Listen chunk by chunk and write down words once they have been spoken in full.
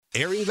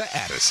Airing the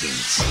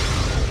Addisons.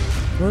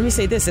 Let me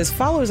say this, as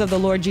followers of the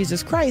Lord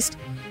Jesus Christ,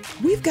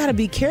 we've got to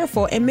be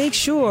careful and make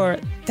sure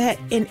that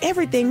in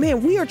everything,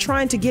 man, we are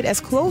trying to get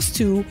as close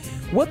to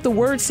what the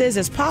word says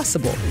as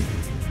possible.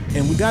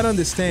 And we got to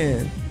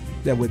understand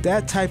that with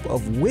that type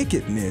of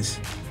wickedness,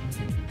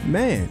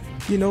 man,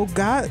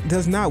 God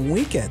does not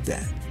wink at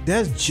that.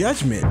 There's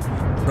judgment.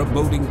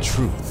 Promoting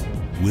truth,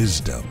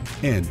 wisdom,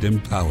 and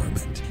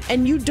empowerment.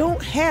 And you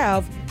don't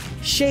have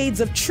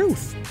shades of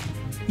truth.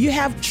 You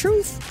have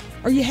truth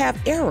or you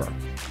have error.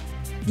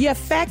 You have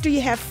fact or you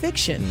have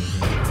fiction.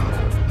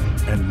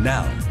 And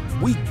now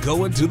we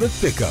go into the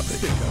thick of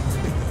it.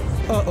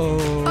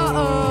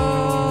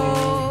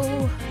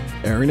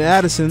 Airing the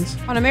Addisons.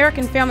 On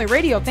American Family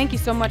Radio, thank you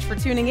so much for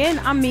tuning in.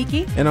 I'm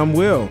Meeke. And I'm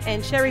Will.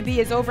 And Sherry B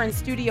is over in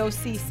Studio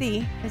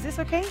CC. Is this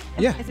okay?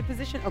 Yeah. Is it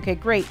position? Okay,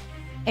 great.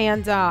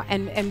 And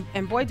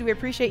boy, do we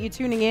appreciate you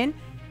tuning in.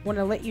 Want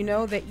to let you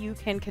know that you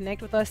can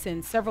connect with us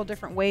in several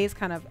different ways,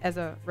 kind of as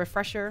a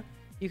refresher.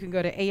 You can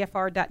go to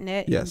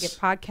afr.net. You can get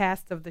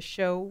podcasts of the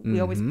show. We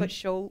always put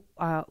show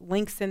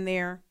links in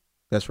there.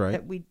 That's right.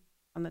 That we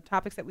on the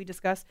topics that we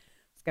discuss.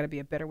 It's got to be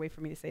a better way for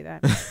me to say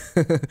that.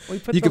 We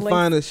put you can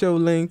find the show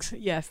links.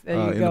 Yes, there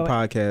you go.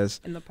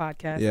 In the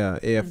podcast. Yeah,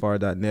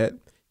 afr.net.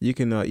 You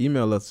can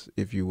email us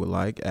if you would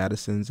like,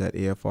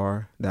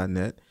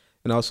 addisons@afr.net.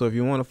 And also, if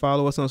you want to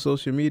follow us on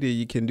social media,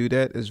 you can do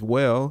that as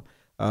well.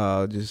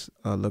 Just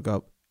look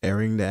up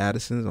Airing the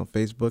Addisons on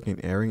Facebook and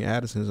Airing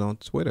Addisons on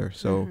Twitter.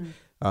 So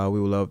we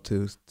would love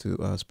to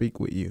speak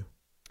with you.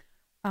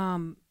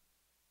 The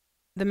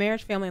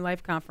Marriage, Family,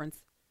 Life Conference.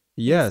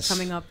 Yes. It's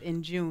coming up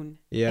in June.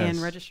 Yes.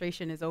 And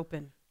registration is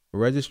open.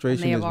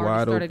 Registration is wide open. They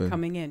have already started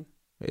coming in.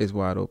 It's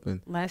wide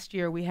open. Last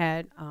year we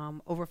had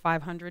over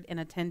 500 in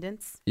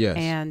attendance. Yes.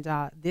 And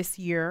this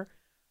year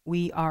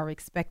we are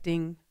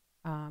expecting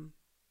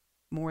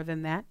more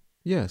than that.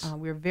 Yes.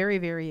 We're very,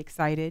 very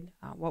excited.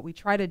 What we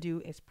try to do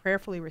is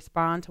prayerfully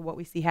respond to what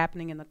we see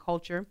happening in the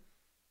culture.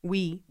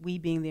 We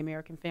being the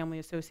American Family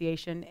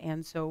Association.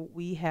 And so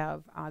we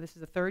have, this is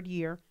the third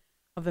year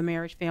of the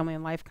Marriage, Family,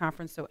 and Life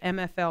Conference. So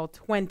MFL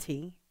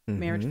 20,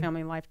 Marriage,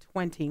 Family, and Life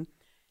 20.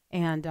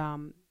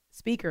 And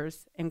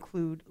speakers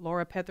include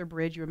Laura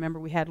Petherbridge. You remember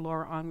we had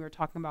Laura on. We were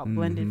talking about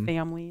blended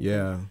families,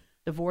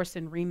 divorce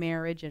and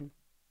remarriage. And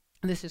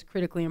this is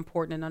critically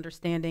important in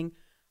understanding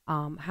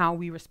how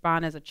we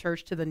respond as a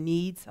church to the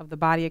needs of the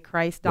body of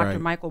Christ. Dr.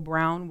 Michael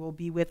Brown will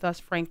be with us.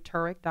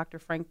 Dr.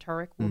 Frank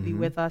Turek will be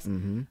with us.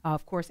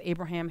 Of course,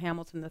 Abraham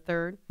Hamilton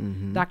III,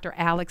 Dr.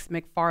 Alex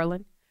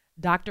McFarland,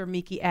 Dr.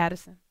 Meeke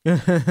Addison.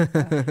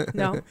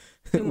 No,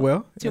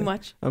 too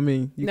much. I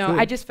mean, could.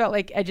 I just felt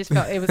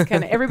it was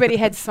kind of everybody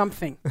had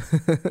something,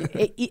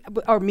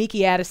 or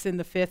Meeke Addison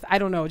the fifth. I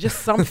don't know,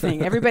 just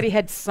something. Everybody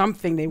had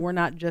something. They were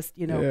not just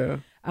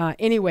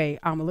Anyway,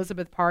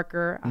 Elizabeth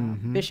Parker,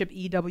 Bishop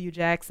E.W.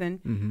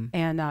 Jackson,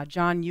 and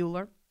John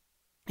Euler.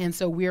 And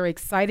so we're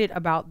excited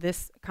about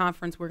this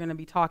conference. We're going to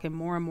be talking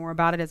more and more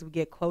about it as we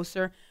get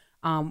closer.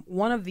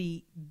 One of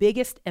the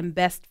biggest and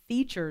best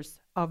features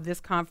of this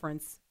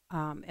conference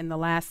in the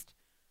last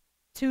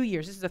 2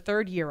 years, this is the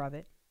third year of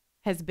it,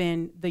 has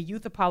been the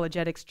youth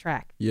apologetics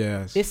track.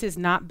 Yes. This is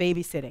not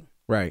babysitting.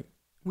 Right.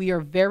 We are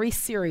very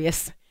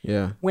serious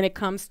when it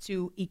comes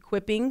to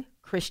equipping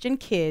Christian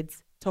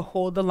kids to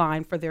hold the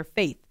line for their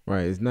faith.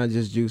 Right. It's not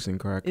just juice and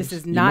crackers. This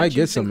is not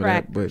juice and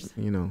crackers. That,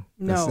 but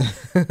No.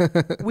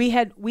 we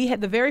had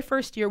the very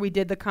first year we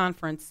did the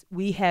conference,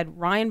 we had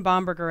Ryan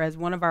Bomberger as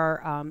one of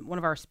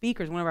our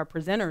speakers, one of our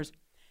presenters.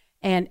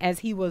 And as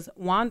he was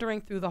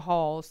wandering through the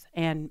halls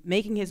and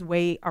making his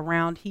way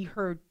around, he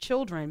heard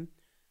children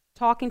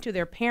talking to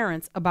their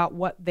parents about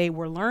what they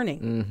were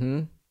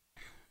learning.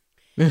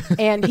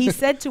 And he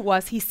said to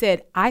us,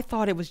 I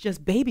thought it was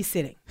just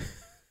babysitting.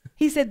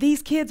 He said,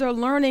 these kids are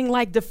learning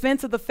like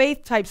defense of the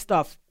faith type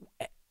stuff.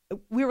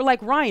 We were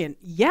like, Ryan,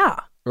 yeah.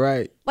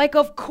 Right. Like,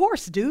 of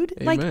course, dude.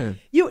 Amen.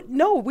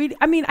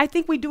 I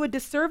think we do a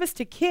disservice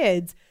to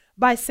kids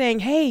by saying,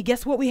 hey,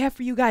 guess what we have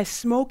for you guys?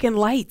 Smoke and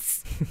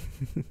lights.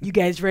 You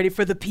guys ready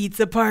for the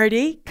pizza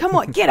party? Come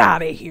on, get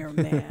out of here,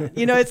 man.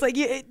 It's like,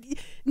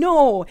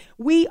 no,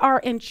 we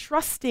are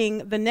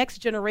entrusting the next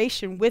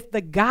generation with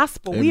the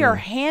gospel. Amen. We are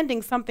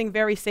handing something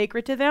very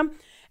sacred to them.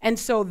 And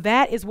so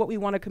that is what we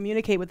want to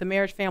communicate with the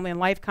Marriage, Family,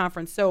 and Life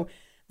Conference. So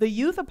the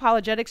Youth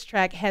Apologetics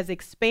track has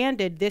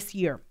expanded this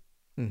year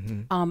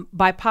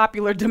by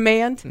popular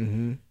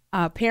demand.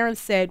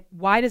 Parents said,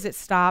 why does it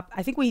stop?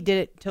 I think we did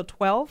it till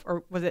 12,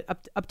 or was it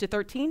up to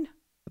 13?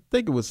 I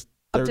think it was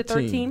 13. Up to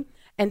 13.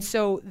 And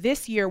so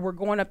this year we're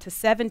going up to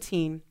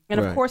 17. And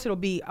of course it'll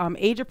be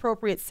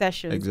age-appropriate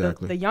sessions.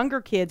 Exactly. The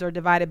younger kids are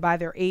divided by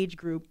their age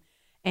group.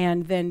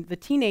 And then the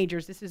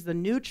teenagers, this is the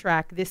new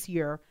track this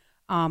year.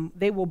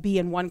 They will be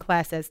in one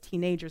class as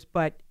teenagers,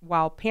 but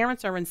while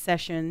parents are in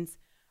sessions,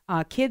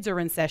 kids are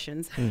in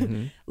sessions,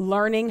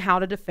 learning how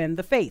to defend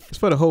the faith. It's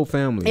for the whole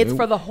family. It's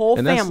for the whole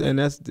family. And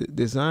that's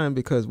designed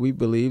because we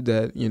believe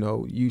that,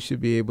 you should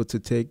be able to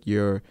take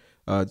your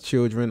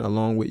children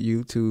along with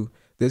you to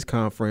this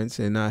conference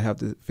and not have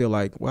to feel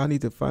like, well, I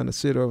need to find a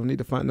sitter,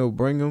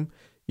 bring them.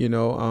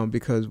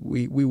 because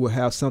we will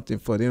have something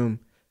for them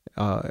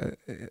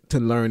to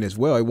learn as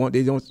well. It won't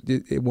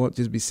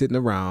just be sitting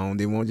around.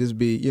 They won't just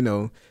be,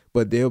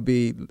 but they'll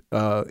be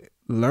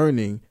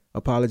learning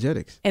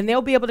apologetics. And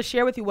they'll be able to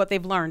share with you what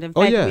they've learned. In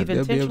fact, we've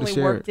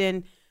intentionally worked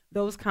in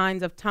those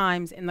kinds of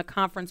times in the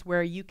conference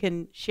where you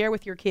can share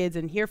with your kids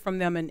and hear from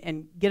them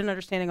and get an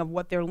understanding of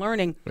what they're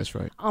learning. That's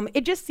right.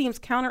 It just seems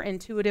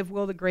counterintuitive,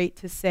 Will the Great,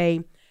 to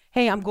say,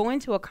 hey, I'm going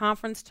to a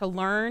conference to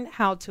learn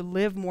how to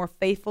live more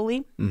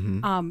faithfully,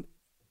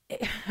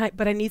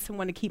 but I need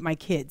someone to keep my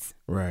kids.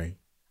 Right.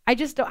 I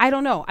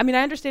don't know. I mean,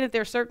 I understand that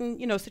there are certain,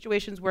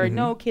 situations where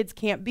no, kids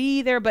can't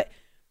be there, but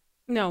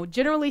no,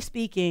 generally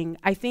speaking,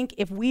 I think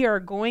if we are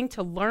going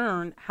to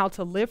learn how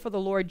to live for the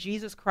Lord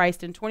Jesus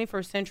Christ in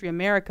 21st century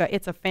America,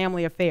 it's a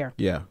family affair.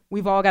 Yeah.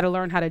 We've all got to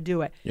learn how to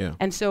do it. Yeah.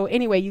 And so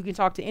anyway, you can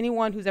talk to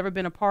anyone who's ever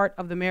been a part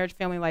of the Marriage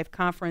Family Life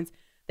Conference.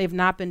 They've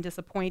not been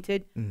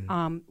disappointed.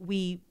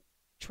 We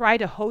try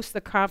to host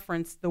the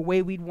conference the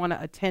way we'd want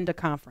to attend a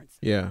conference.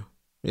 Yeah.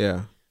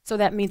 Yeah. So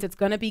that means it's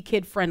going to be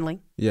kid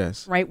friendly.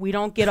 Yes. Right? We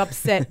don't get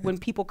upset when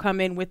people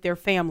come in with their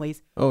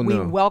families. Oh, we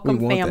no. welcome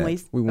we want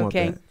families. That. We want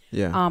okay? that.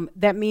 Yeah.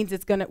 That means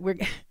it's going to,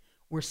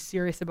 we're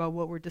serious about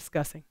what we're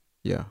discussing.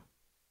 Yeah.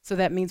 So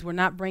that means we're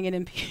not bringing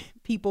in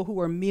people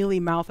who are mealy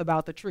mouth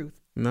about the truth.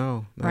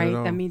 No, not right? at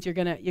all. That means you're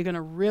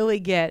gonna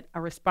really get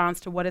a response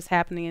to what is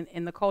happening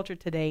in the culture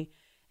today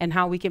and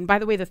how we can. By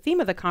the way, the theme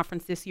of the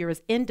conference this year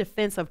is in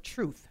defense of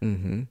truth.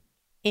 Mm-hmm.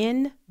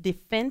 In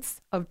defense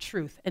of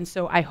truth. And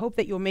so I hope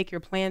that you'll make your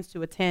plans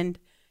to attend.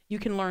 You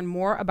can learn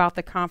more about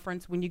the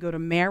conference when you go to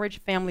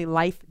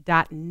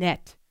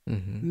marriagefamilylife.net.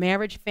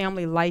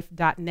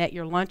 Marriagefamilylife.net.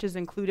 Your lunch is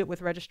included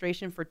with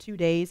registration for 2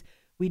 days.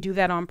 We do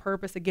that on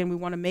purpose. Again, we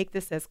want to make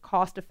this as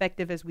cost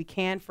effective as we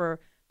can for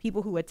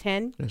people who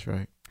attend. That's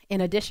right.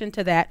 In addition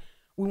to that,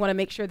 we want to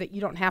make sure that you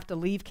don't have to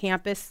leave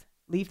campus,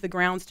 leave the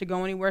grounds to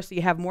go anywhere, so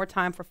you have more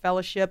time for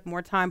fellowship,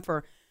 more time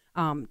for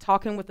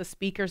talking with the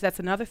speakers. That's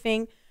another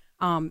thing.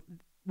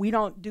 We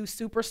don't do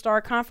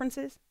superstar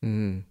conferences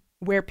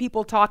where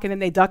people talk and then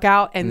they duck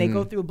out and they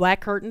go through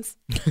black curtains.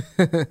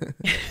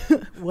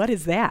 What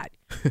is that?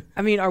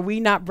 I mean, are we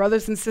not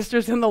brothers and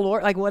sisters in the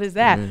Lord? Like, what is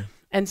that?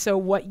 And so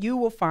what you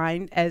will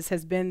find, as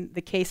has been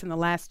the case in the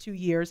last 2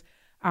 years,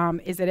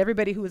 is that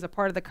everybody who is a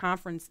part of the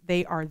conference,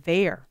 they are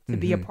there to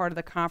be a part of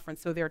the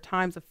conference. So there are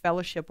times of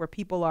fellowship where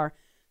people are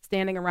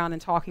standing around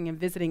and talking and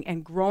visiting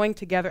and growing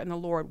together in the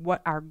Lord.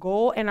 What our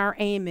goal and our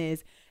aim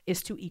is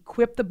to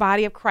equip the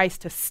body of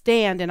Christ to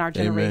stand in our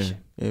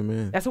generation.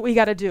 Amen. That's what we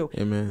got to do.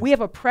 Amen. We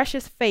have a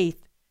precious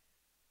faith,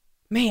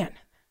 man,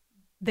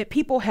 that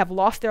people have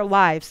lost their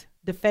lives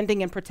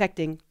defending and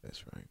protecting.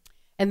 That's right.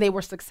 And they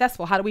were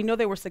successful. How do we know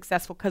they were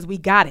successful? Because we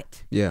got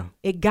it. Yeah.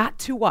 It got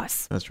to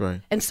us. That's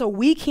right. And so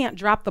we can't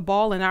drop the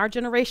ball in our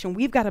generation.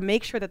 We've got to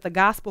make sure that the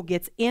gospel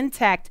gets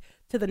intact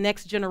to the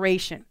next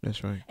generation.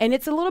 That's right. And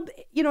it's a little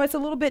bit, it's a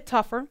little bit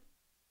tougher.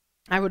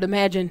 I would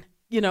imagine,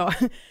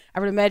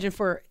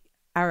 for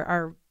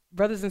our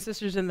brothers and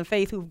sisters in the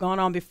faith who've gone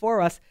on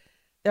before us,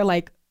 they're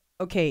like,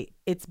 okay,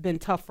 it's been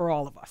tough for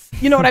all of us.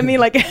 You know what I mean?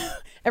 Like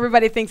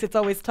everybody thinks it's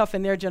always tough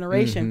in their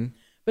generation.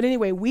 But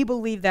anyway, we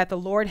believe that the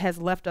Lord has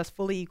left us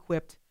fully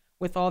equipped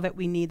with all that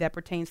we need that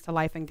pertains to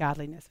life and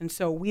godliness. And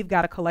so we've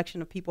got a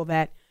collection of people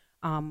that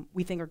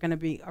we think are going to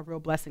be a real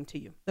blessing to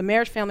you. The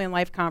Marriage, Family, and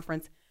Life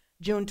Conference,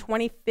 June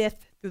 25th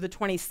through the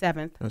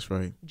 27th. That's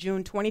right.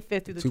 June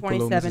 25th through the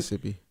Tupelo, 27th.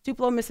 Mississippi.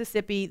 Tupelo,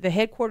 Mississippi, the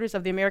headquarters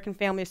of the American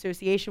Family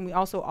Association. We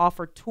also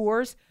offer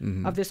tours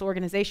of this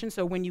organization.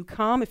 So when you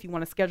come, if you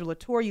want to schedule a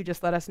tour, you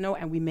just let us know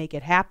and we make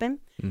it happen.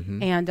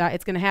 And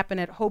it's going to happen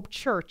at Hope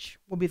Church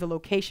will be the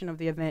location of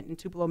the event in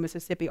Tupelo,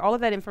 Mississippi. All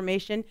of that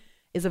information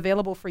is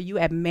available for you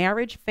at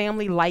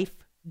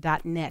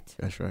marriagefamilylife.net.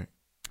 That's right.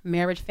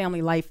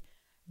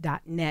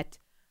 Marriagefamilylife.net.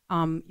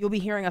 You'll be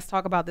hearing us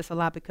talk about this a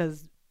lot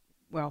because,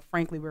 well,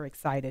 frankly, we're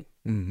excited.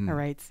 All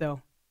right.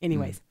 So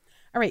anyways,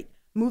 all right,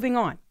 moving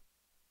on.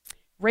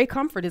 Ray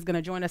Comfort is going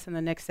to join us in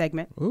the next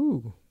segment.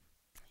 Ooh.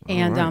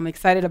 And I'm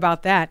excited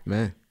about that.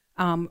 Man.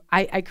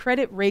 I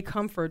credit Ray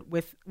Comfort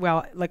with,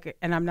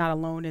 and I'm not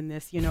alone in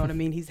this, you know what I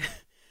mean? He's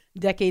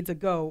decades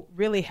ago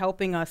really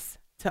helping us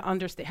to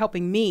understand,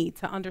 helping me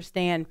to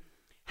understand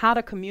how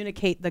to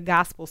communicate the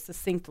gospel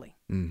succinctly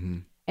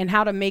and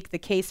how to make the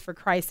case for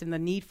Christ and the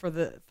need for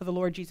the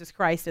Lord Jesus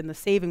Christ and the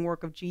saving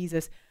work of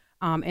Jesus.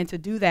 And to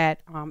do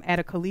that at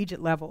a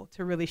collegiate level,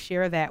 to really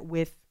share that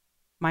with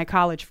my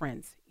college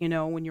friends. You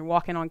know, when you're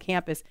walking on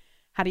campus,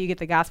 how do you get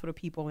the gospel to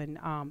people? And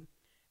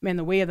man,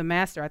 the way of the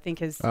master, I think,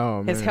 has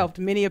helped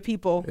many of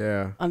people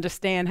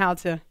understand how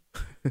to.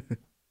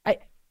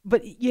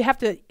 But you have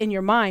to, in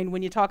your mind,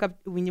 when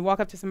you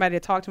walk up to somebody to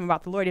talk to them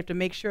about the Lord, you have to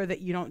make sure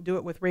that you don't do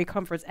it with Ray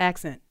Comfort's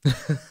accent.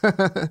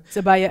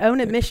 So by your own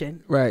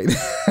admission, right,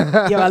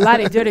 you're a lot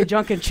of dirty,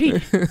 drunk, and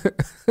cheat.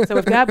 So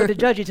if God were to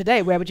judge you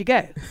today, where would you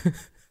go?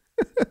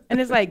 And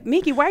it's like,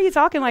 Meeke, why are you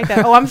talking like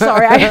that? Oh, I'm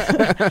sorry.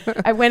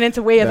 I went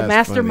into way of the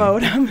master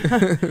mode.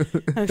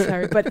 I'm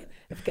sorry. But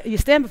you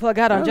stand before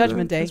God on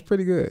Judgment Day. That's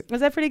pretty good.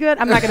 Was that pretty good?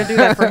 I'm not going to do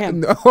that for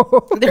him.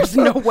 No. There's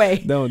no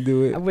way. Don't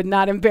do it. I would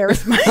not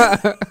embarrass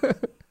myself.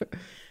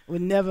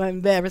 Would never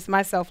embarrass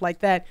myself like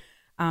that.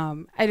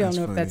 I don't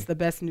know if that's the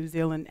best New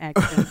Zealand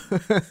accent.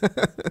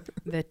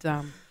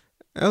 That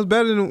was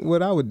better than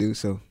what I would do,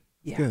 so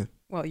yeah. Good.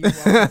 Well, you're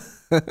welcome.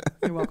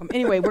 You're welcome.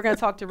 Anyway, we're going to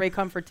talk to Ray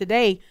Comfort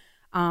today.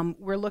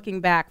 We're looking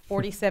back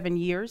 47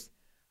 years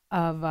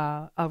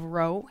of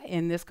Roe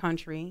in this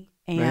country,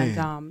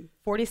 and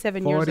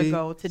 47 years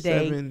ago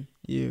today,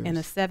 in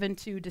a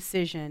 7-2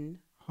 decision,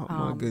 oh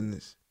my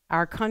goodness,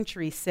 our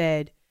country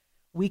said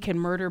we can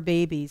murder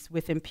babies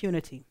with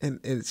impunity. And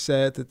it's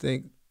sad to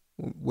think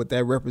what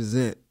that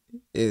represent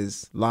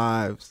is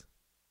lives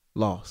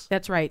lost.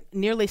 That's right.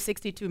 Nearly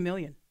 62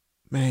 million.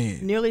 Man.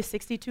 Nearly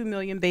 62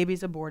 million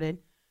babies aborted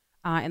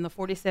in the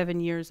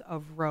 47 years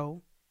of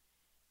Roe.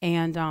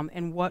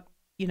 And what,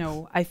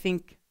 I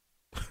think,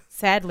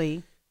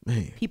 sadly,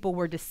 people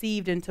were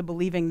deceived into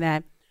believing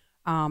that,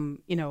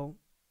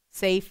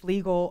 safe,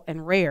 legal,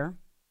 and rare,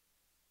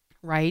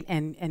 right?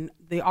 And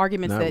the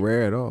arguments not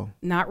rare at all.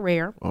 Not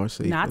rare. Or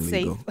safe. Not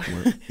safe.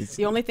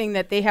 The only thing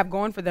that they have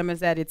going for them is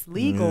that it's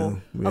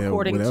legal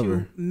according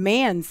to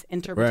man's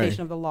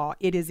interpretation of the law.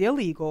 It is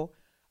illegal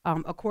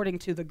according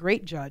to the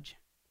great judge,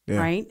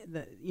 right?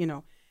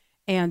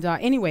 And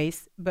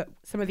anyways, but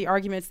some of the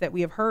arguments that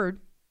we have heard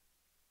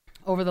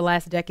over the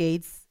last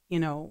decades,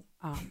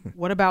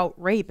 what about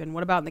rape, and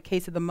what about in the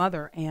case of the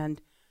mother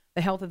and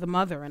the health of the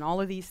mother and all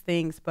of these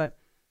things. But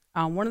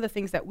one of the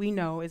things that we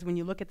know is when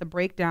you look at the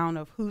breakdown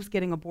of who's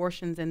getting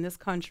abortions in this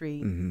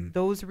country,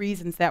 those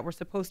reasons that were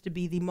supposed to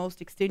be the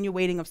most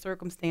extenuating of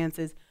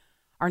circumstances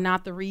are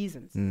not the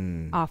reasons.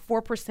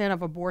 4%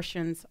 of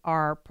abortions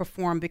are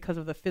performed because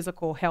of the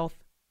physical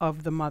health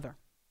of the mother.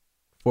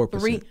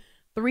 4%.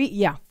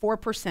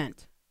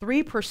 4%.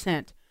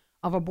 3%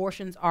 of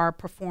abortions are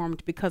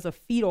performed because of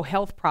fetal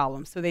health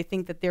problems. So they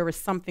think that there is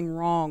something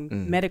wrong,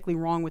 medically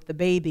wrong with the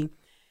baby.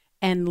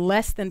 And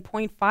less than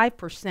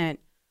 0.5%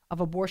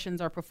 of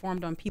abortions are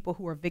performed on people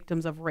who are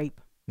victims of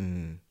rape.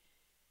 When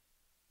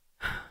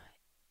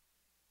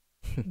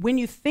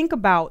you think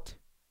about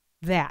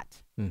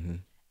that,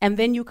 and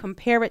then you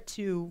compare it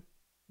to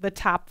the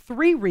top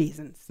 3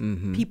 reasons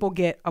people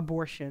get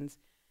abortions,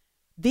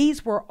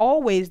 these were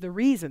always the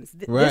reasons.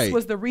 This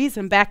was the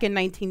reason back in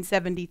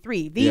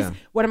 1973.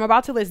 What I'm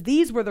about to list,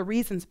 these were the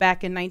reasons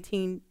back in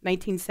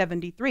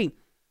 1973.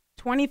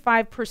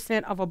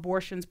 25% of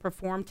abortions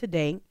performed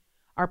today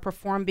are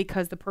performed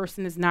because the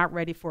person is not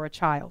ready for a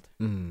child.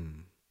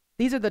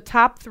 These are the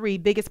top 3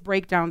 biggest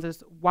breakdowns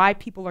as why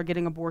people are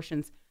getting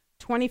abortions.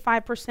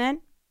 25%,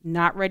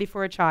 not ready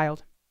for a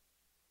child.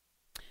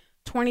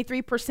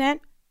 23%,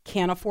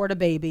 can't afford a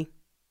baby.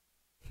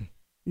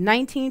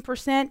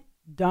 19%,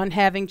 done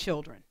having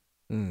children.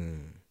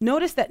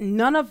 Notice that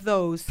none of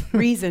those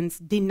reasons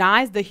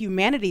denies the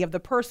humanity of the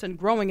person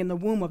growing in the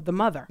womb of the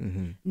mother.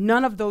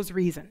 None of those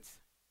reasons,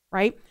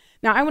 right?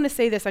 Now, I want to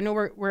say this. I know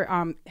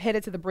we're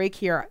headed to the break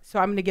here, so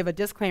I'm going to give a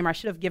disclaimer. I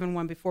should have given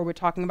one before we're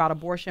talking about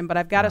abortion, but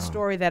I've got a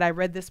story that I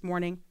read this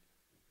morning,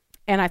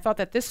 and I thought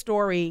that this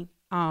story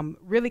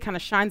really kind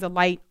of shines a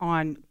light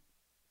on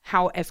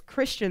how, as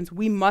Christians,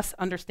 we must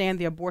understand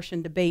the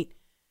abortion debate.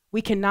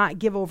 We cannot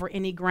give over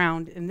any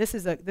ground, and this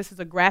is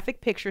a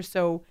graphic picture,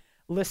 so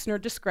listener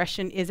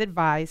discretion is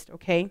advised,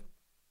 okay?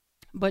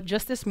 But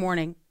just this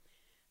morning,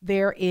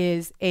 there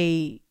is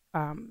a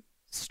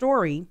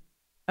story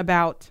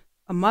about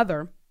a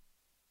mother,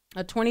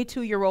 a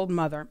 22-year-old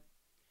mother,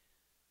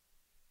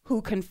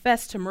 who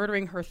confessed to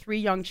murdering her 3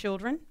 young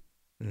children,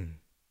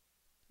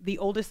 the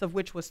oldest of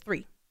which was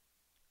 3.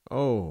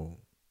 Oh.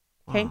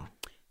 Okay. Wow.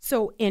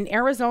 So in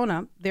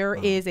Arizona, there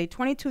is a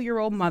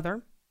 22-year-old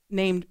mother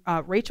named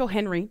Rachel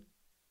Henry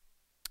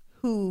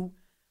who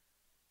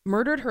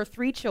murdered her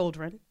 3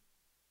 children.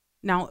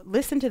 Now,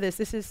 listen to this.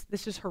 This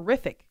is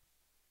horrific.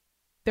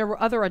 There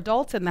were other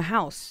adults in the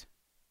house,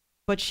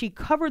 but she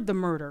covered the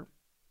murder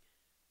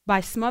by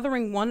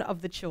smothering one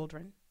of the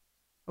children,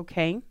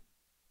 okay?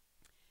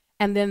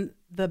 And then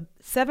the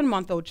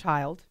 7-month-old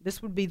child,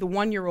 this would be the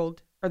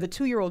 1-year-old or the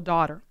 2-year-old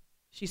daughter,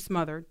 she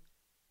smothered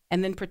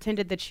and then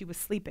pretended that she was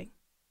sleeping.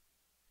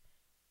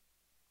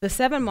 The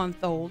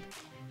 7-month-old,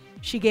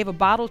 she gave a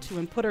bottle to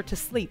and put her to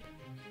sleep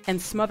and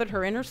smothered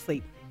her in her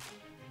sleep.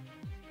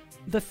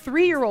 The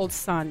 3-year-old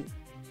son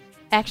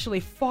actually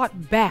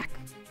fought back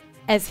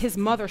as his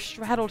mother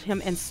straddled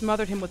him and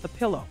smothered him with a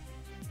pillow.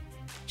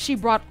 She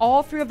brought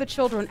all 3 of the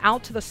children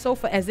out to the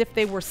sofa as if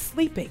they were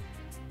sleeping.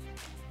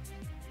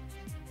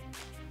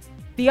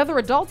 The other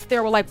adults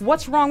there were like,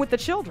 what's wrong with the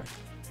children?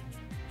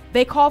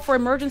 They called for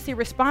emergency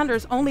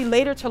responders, only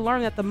later to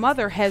learn that the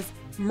mother has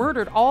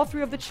murdered all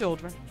 3 of the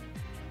children.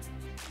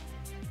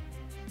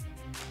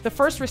 The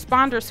first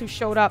responders who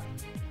showed up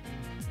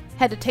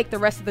had to take the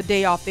rest of the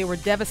day off. They were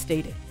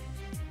devastated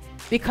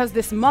because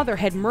this mother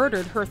had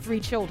murdered her 3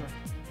 children.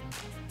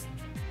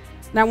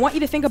 Now, I want you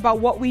to think about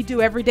what we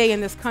do every day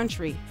in this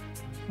country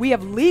We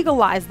have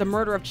legalized the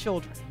murder of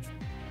children.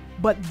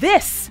 But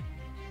this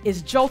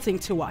is jolting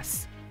to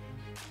us.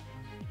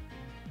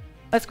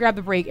 Let's grab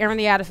the break. Aaron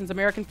the Addisons,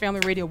 American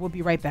Family Radio. We'll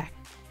be right back.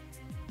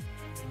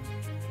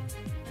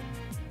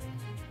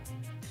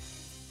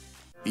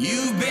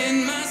 You've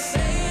been my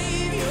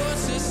savior,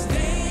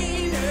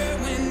 sustainer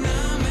when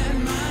I'm at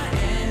my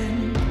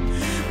end.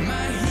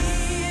 My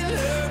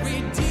healer,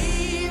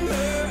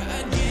 redeemer,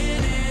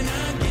 again and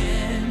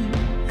again.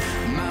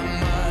 My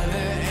mother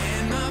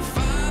and my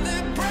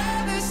father,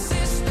 brother,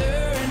 sister,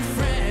 and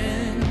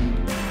friend.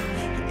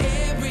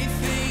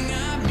 Everything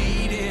I've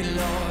needed,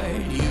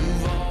 Lord,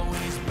 you've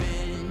always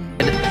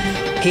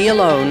been. He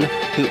alone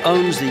who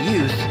owns the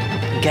youth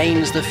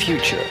gains the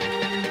future.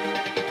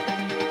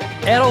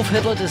 Adolf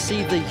Hitler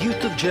deceived the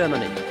youth of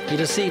Germany. He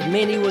deceived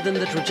many within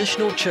the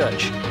traditional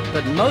church,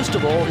 but most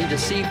of all, he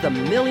deceived the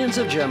millions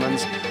of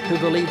Germans who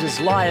believed his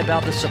lie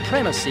about the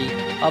supremacy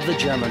of the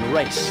German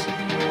race.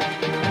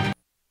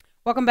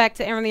 Welcome back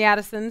to Aaron the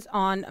Addisons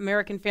on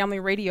American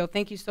Family Radio.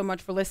 Thank you so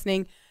much for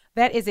listening.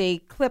 That is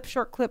a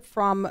short clip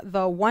from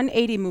the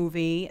 180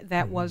 movie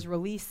that was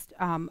released,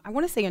 I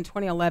want to say in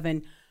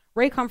 2011.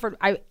 Ray Comfort,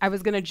 I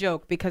was going to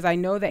joke because I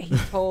know that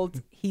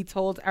he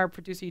told our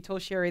producer, he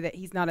told Sherry that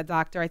he's not a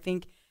doctor. I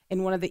think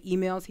in one of the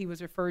emails he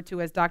was referred to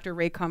as Dr.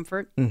 Ray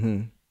Comfort.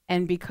 Mm-hmm.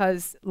 And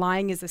because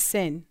lying is a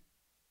sin.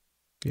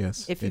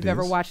 Yes, if you've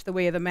ever watched The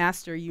Way of the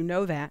Master, you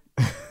know that.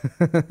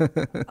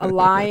 A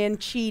lying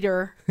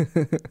cheater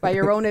by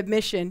your own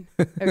admission.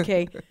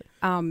 Okay.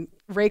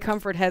 Ray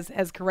Comfort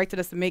has corrected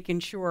us in making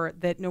sure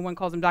that no one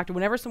calls him doctor.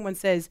 Whenever someone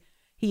says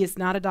he is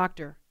not a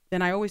doctor,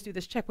 then I always do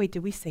this check. Wait,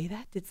 did we say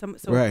that?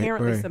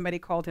 Apparently somebody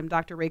called him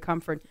Dr. Ray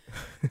Comfort.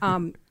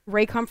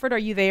 Ray Comfort, are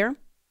you there?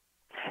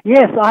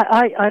 Yes,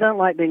 I don't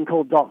like being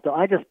called doctor.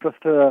 I just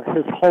prefer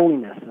His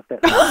Holiness. If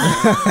that's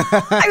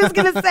I was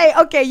going to say,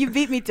 okay, you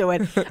beat me to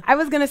it. I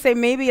was going to say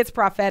maybe it's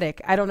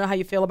prophetic. I don't know how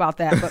you feel about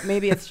that, but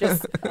maybe it's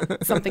just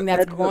something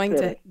that's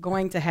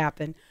going to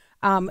happen.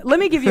 Let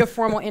me give you a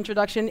formal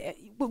introduction.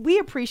 We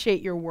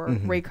appreciate your work,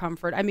 Ray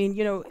Comfort. I mean,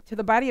 to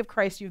the body of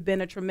Christ, you've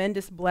been a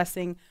tremendous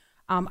blessing.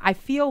 I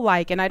feel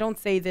like, and I don't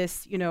say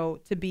this,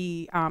 to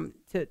be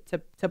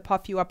to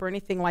puff you up or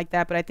anything like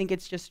that, but I think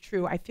it's just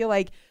true. I feel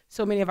like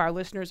so many of our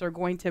listeners are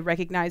going to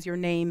recognize your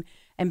name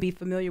and be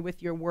familiar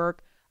with your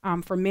work.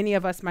 For many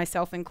of us,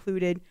 myself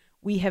included,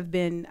 we have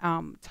been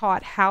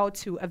taught how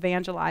to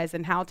evangelize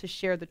and how to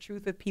share the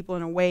truth with people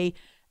in a way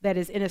that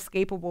is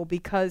inescapable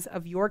because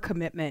of your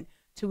commitment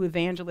to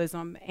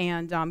evangelism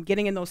and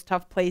getting in those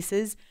tough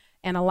places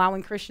and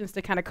allowing Christians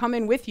to kind of come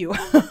in with you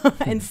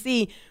and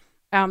see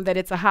that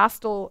it's a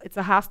hostile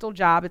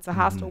job, it's a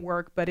hostile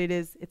work, but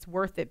it's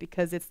worth it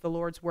because it's the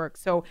Lord's work.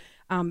 So,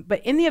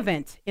 but in the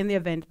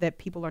event that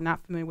people are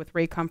not familiar with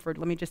Ray Comfort,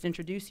 let me just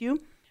introduce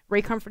you.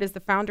 Ray Comfort is the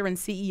founder and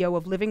CEO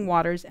of Living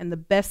Waters and the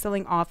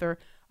best-selling author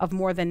of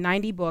more than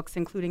 90 books,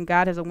 including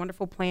God Has a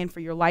Wonderful Plan for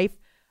Your Life,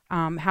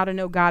 How to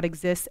Know God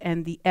Exists,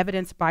 and the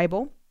Evidence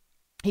Bible.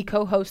 He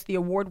co-hosts the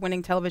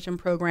award-winning television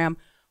program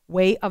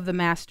Way of the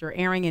Master,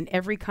 airing in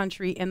every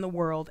country in the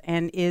world,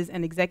 and is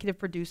an executive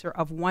producer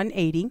of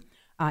 180,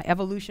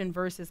 Evolution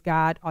versus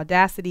God,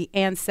 Audacity,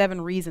 and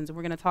 7 Reasons. And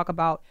we're going to talk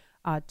about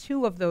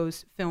 2 of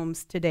those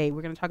films today.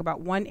 We're going to talk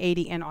about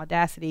 180 and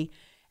Audacity.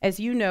 As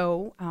you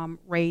know,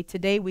 Ray,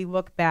 today we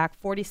look back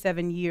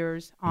 47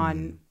 years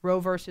on Roe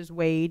versus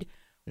Wade,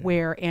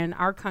 where in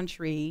our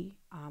country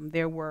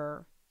there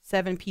were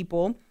 7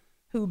 people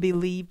who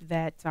believed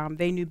that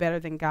they knew better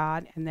than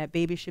God and that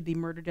babies should be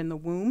murdered in the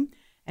womb.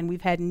 And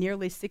we've had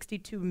nearly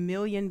 62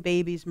 million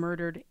babies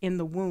murdered in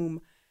the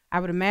womb. I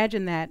would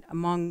imagine that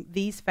among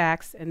these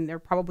facts, and there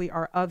probably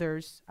are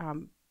others,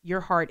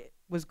 your heart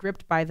was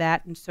gripped by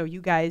that, and so you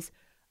guys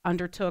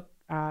undertook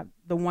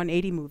the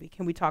 180 movie.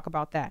 Can we talk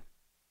about that?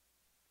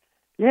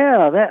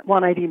 Yeah, that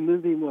 180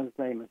 movie was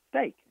a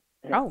mistake.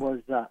 It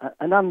was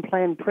an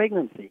unplanned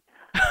pregnancy.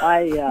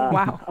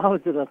 Wow. I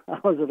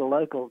was at a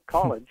local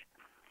college,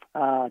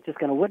 just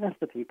going to witness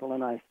to people,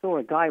 and I saw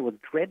a guy with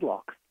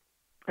dreadlocks,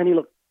 and he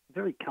looked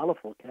very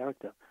colorful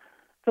character.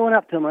 So I went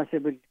up to him and I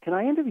said, well, can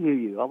I interview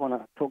you? I want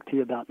to talk to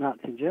you about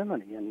Nazi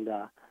Germany. And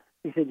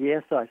he said,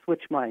 yes. So I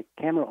switched my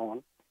camera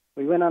on.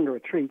 We went under a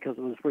tree because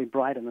it was very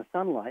bright in the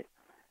sunlight.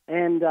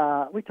 And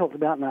we talked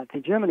about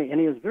Nazi Germany.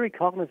 And he was very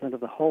cognizant of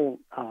the whole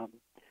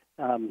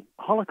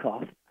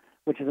Holocaust,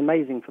 which is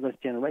amazing for this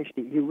generation.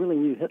 He really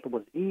knew Hitler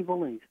was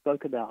evil, and he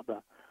spoke about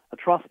the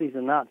atrocities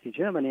in Nazi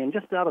Germany. And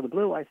just out of the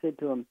blue, I said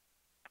to him,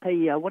 hey,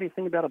 what do you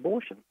think about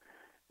abortion?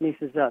 And he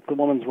says, it's a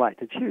woman's right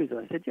to choose. And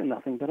I said, you're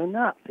nothing but a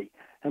Nazi.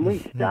 And we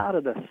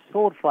started a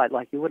sword fight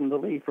like you wouldn't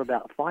believe for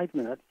about 5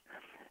 minutes.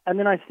 And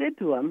then I said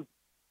to him,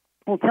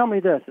 well, tell me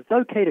this. It's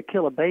okay to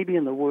kill a baby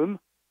in the womb.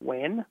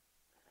 When?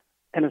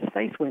 And his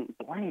face went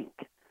blank.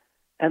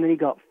 And then he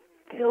got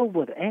filled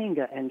with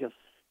anger and just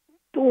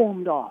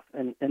stormed off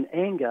in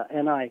anger.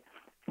 And I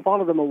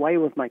followed him away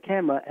with my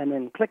camera and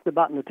then clicked the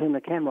button to turn the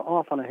camera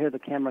off, and I heard the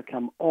camera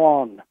come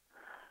on.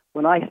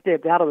 When I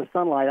stepped out of the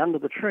sunlight under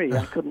the tree,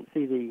 I couldn't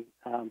see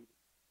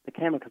the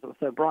camera because it was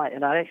so bright,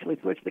 and I actually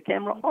switched the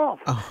camera off.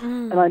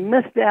 And I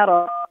missed out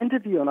on an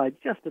interview, and I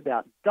just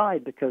about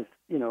died because,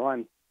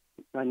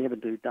 I never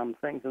do dumb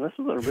things, and this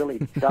was a really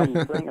dumb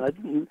thing, and I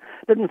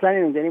didn't say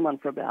anything to anyone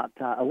for about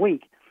a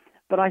week.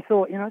 But I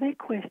thought, that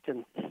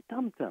question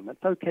stumped him.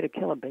 It's okay to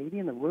kill a baby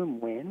in the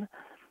womb when?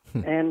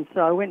 And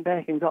so I went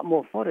back and got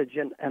more footage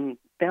and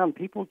found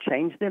people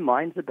changed their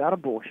minds about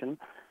abortion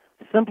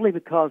simply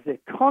because their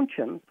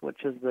conscience,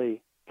 which is the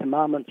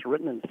commandments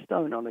written in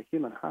stone on the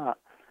human heart,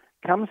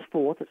 comes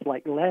forth. It's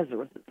like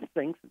Lazarus. It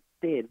stinks. It's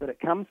dead. But it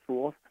comes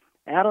forth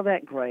out of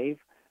that grave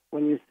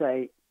when you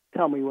say,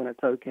 tell me when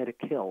it's okay to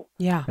kill.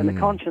 Yeah. And the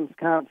conscience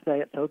can't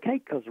say it's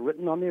okay because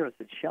written on there is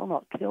it shall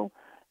not kill.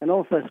 And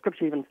also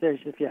Scripture even says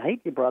if you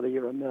hate your brother,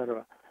 you're a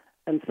murderer.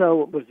 And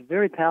so it was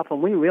very powerful.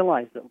 And we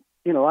realized that,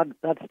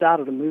 I'd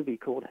started a movie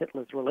called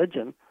Hitler's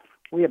Religion.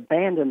 We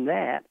abandoned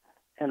that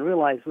and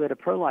realized we had a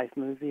pro-life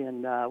movie,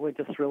 and we're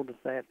just thrilled to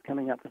say it's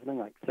coming up to something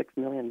like 6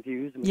 million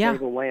views, and we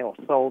gave away or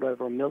sold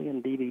over 1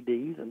 million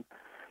DVDs. And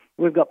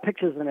we've got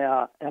pictures in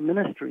our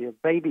ministry of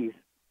babies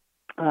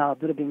that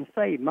have been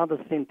saved. Mothers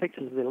send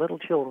pictures of their little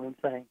children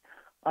saying,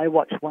 I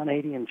watched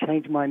 180 and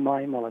changed my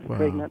mind while I was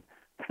pregnant.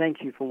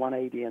 Thank you for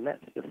 180, and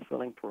that's just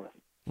thrilling for us.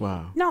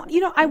 Wow. Now,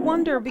 I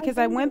wonder, because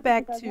I went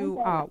back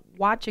to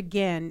watch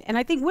again, and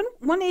I think when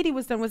 180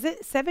 was done, was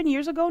it 7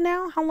 years ago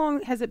now? How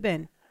long has it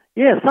been?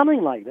 Yeah,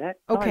 something like that.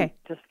 Okay. Time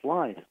just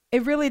flies.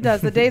 It really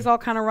does. The days all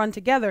kind of run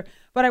together.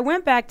 But I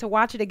went back to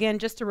watch it again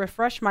just to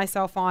refresh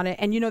myself on it.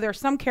 And, there are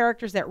some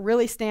characters that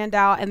really stand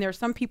out, and there are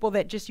some people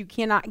that just you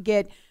cannot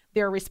get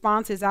their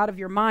responses out of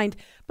your mind.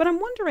 But I'm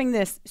wondering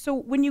this. So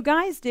when you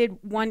guys did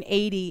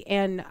 180,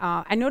 and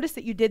I noticed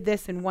that you did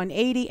this in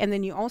 180, and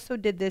then you also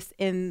did this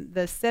in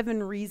the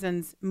 7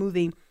 Reasons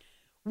movie.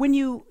 When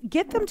you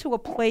get them to a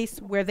place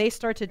where they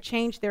start to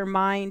change their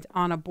mind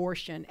on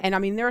abortion, and I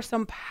mean, there are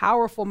some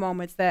powerful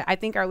moments that I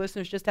think our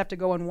listeners just have to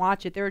go and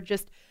watch it. They're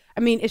just,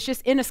 it's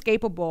just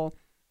inescapable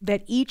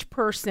that each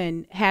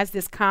person has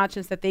this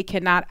conscience that they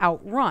cannot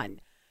outrun.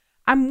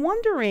 I'm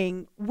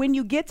wondering, when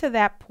you get to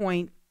that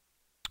point,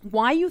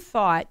 why you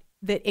thought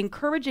that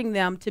encouraging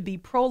them to be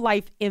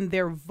pro-life in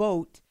their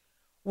vote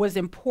was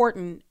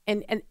important,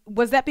 and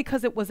was that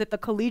because it was at the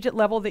collegiate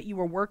level that you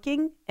were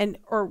working,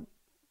 or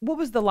what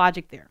was the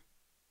logic there?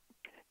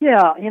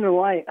 Yeah,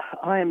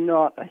 I am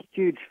not a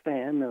huge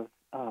fan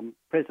of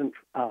President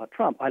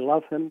Trump. I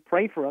love him,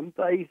 pray for him,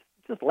 but he's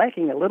just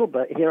lacking a little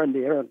bit here and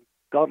there of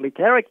godly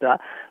character,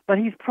 but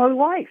he's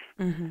pro-life.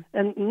 Mm-hmm.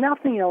 And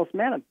nothing else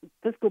matters.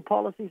 Fiscal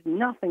policies,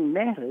 nothing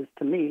matters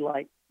to me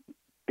like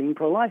being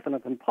pro-life. And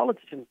if a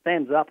politician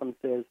stands up and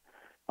says,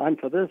 I'm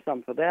for this,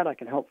 I'm for that, I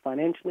can help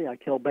financially, I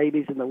kill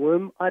babies in the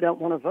womb, I don't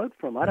want to vote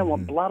for him. I don't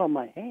want blood on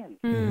my hands.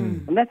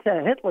 Mm-hmm. And that's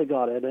how Hitler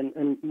got it.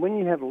 And when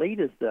you have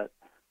leaders that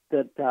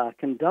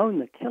condone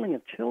the killing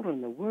of children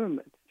in the womb,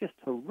 it's just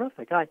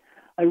horrific. I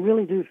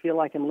really do feel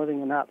like I'm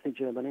living in Nazi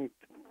Germany.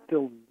 I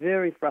feel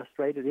very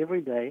frustrated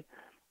every day.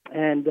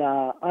 And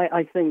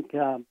I think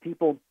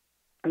people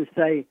who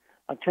say,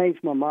 I've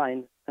changed my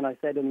mind, and I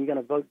say to them, you're going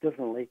to vote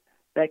differently,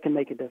 that can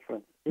make a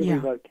difference. Every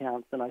vote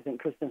counts, and I think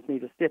Christians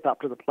need to step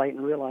up to the plate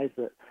and realize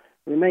that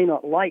we may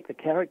not like the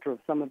character of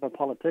some of our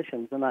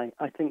politicians, and I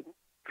think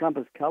Trump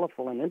is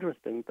colorful and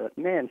interesting, but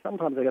man,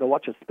 sometimes I got to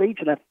watch a speech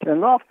and have to turn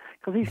it off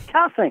because he's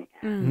cussing,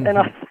 and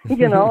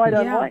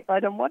I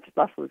don't watch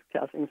stuff with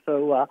cussing.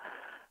 So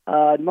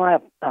I admire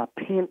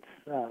Pence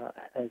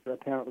as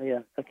apparently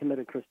a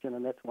committed Christian,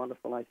 and that's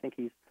wonderful. I think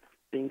he's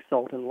being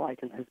salt and light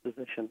in his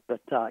position.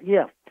 But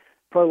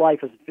pro-life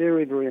is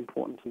very, very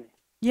important to me.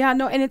 Yeah,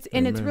 no, and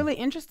it's really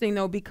interesting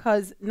though,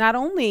 because not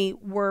only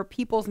were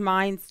people's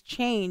minds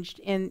changed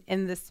in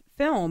this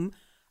film,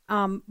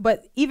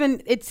 but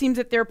even it seems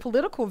that their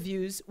political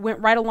views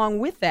went right along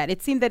with that.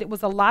 It seemed that it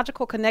was a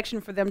logical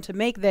connection for them to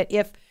make, that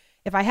if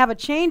I have a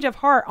change of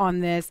heart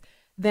on this,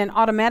 then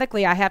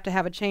automatically I have to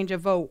have a change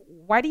of vote.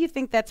 Why do you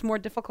think that's more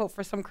difficult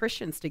for some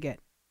Christians to get?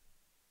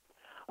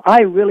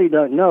 I really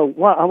don't know.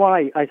 What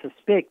I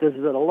suspect is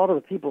that a lot of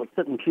the people that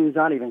sit in pews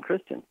aren't even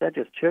Christians. They're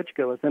just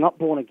churchgoers. They're not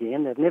born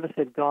again. They've never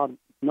said, God,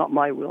 not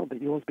my will,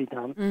 but yours be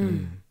done.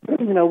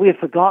 We've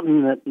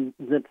forgotten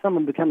that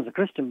someone becomes a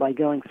Christian by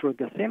going through a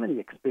Gethsemane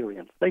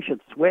experience. They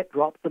should sweat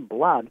drops of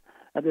blood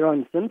at their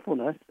own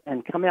sinfulness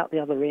and come out the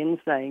other end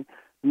saying,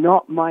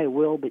 not my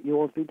will, but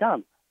yours be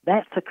done.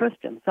 That's a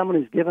Christian, someone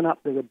who's given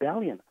up the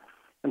rebellion.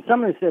 And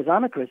someone who says,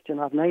 I'm a Christian,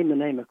 I've named the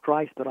name of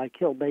Christ, but I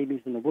kill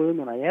babies in the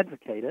womb and I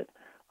advocate it,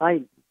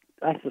 I'm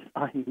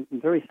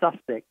very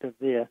suspect of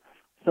their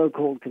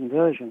so-called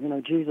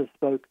conversion. Jesus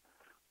spoke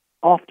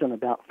often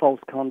about false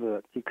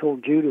converts. He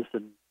called Judas a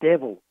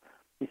devil.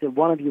 He said,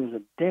 one of you is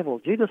a devil.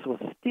 Judas was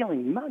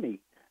stealing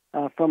money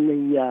from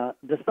the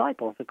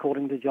disciples,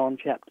 according to John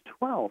chapter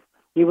 12.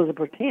 He was a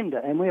pretender,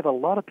 and we have a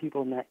lot of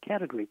people in that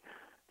category.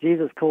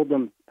 Jesus called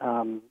them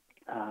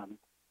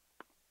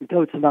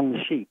goats among the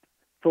sheep,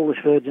 foolish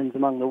virgins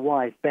among the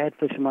wise, bad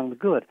fish among the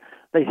good.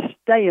 They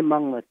stay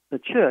among the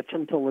church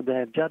until the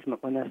day of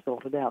judgment when they're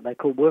sorted out. They're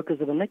called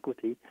workers of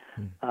iniquity,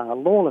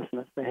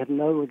 lawlessness. They have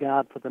no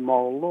regard for the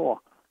moral law.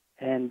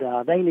 And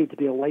they need to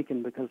be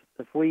awakened, because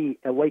if we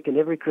awaken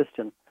every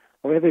Christian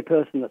or every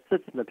person that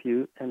sits in the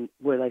pew and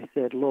where they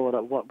said, Lord,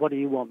 what do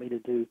you want me to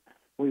do,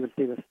 we would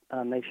see this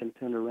nation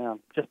turned around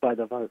just by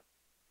the vote.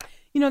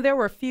 There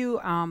were a few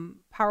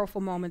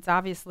powerful moments,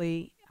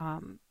 obviously,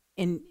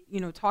 in,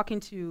 talking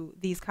to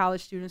these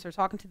college students or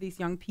talking to these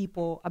young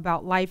people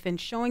about life and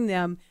showing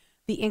them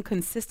the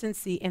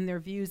inconsistency in their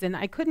views. And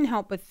I couldn't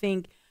help but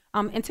think,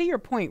 and to your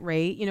point,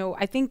 Ray,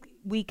 I think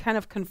we kind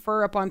of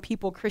confer upon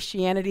people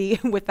Christianity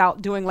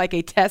without doing like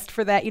a test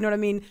for that. You know what I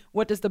mean?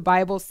 What does the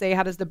Bible say?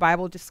 How does the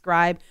Bible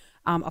describe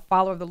a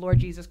follower of the Lord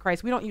Jesus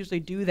Christ? We don't usually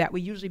do that.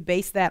 We usually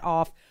base that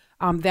off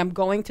them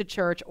going to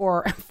church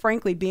or,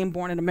 frankly, being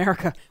born in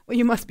America. Well,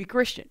 you must be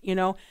Christian,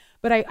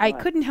 But I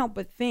couldn't help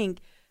but think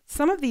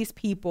some of these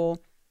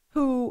people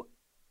who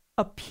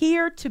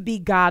appear to be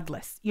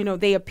godless,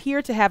 they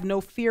appear to have no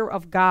fear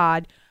of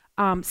God.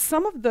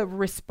 Some of the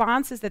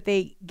responses that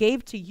they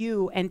gave to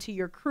you and to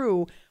your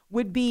crew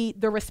would be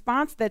the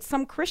response that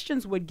some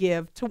Christians would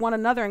give to one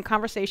another in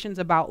conversations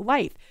about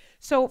life.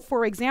 So,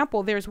 for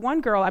example, there's one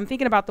girl, I'm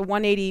thinking about the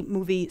 180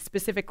 movie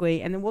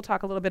specifically, and then we'll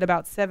talk a little bit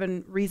about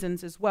 7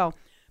 Reasons as well.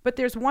 But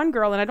there's one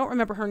girl, and I don't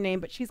remember her name,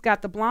 but she's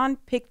got the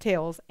blonde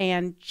pigtails,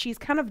 and she's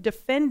kind of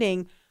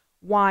defending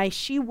why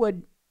she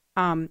would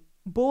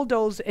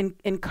bulldoze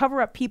and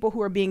cover up people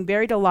who are being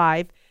buried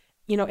alive,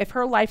 if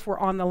her life were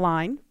on the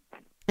line.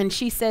 And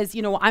she says,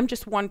 I'm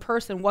just one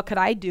person. What could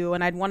I do?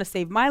 And I'd want to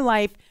save my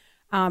life.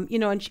 And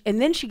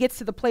then she gets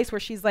to the place where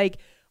she's like,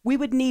 we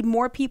would need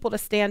more people to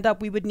stand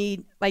up. We would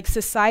need like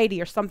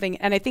society or something.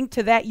 And I think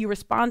to that you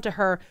respond to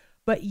her,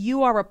 but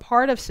you are a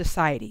part of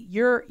society.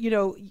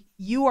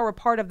 You are a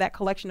part of that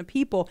collection of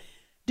people.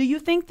 Do you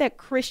think that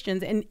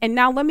Christians, and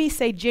now let me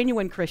say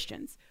genuine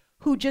Christians,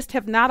 who just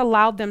have not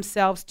allowed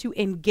themselves to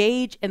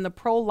engage in the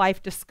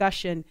pro-life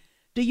discussion,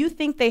 do you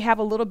think they have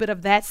a little bit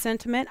of that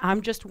sentiment?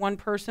 I'm just one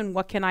person.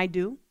 What can I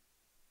do?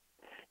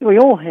 We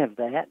all have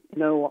that.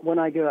 When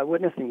I go out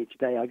witnessing each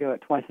day, I go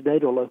out twice a day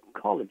to a local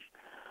college.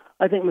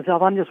 I think to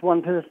myself, I'm just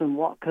one person.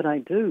 What could I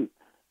do?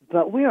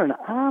 But we're an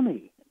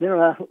army.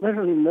 There are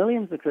literally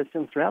millions of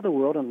Christians throughout the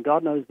world, and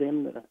God knows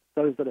them,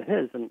 those that are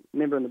His. And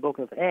remember in the book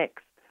of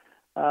Acts,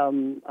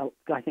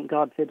 I think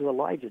God said to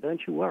Elijah,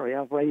 don't you worry,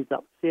 I've raised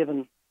up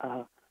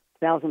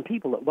 7,000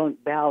 people that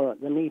won't bow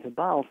the knee to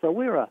Baal. So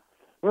we're a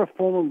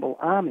formidable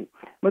army.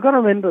 We've got to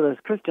remember that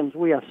as Christians,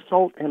 we are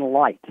salt and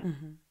light.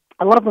 Mm-hmm.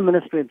 I love the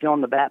ministry of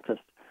John the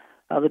Baptist.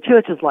 The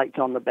church is like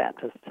John the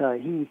Baptist.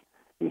 The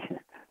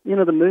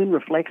moon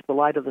reflects the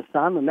light of the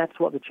sun, and that's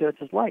what the church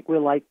is like. We're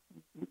like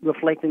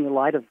reflecting the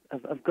light of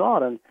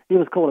God, and he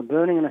was called a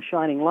burning and a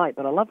shining light.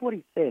 But I love what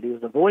he said. He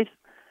was a voice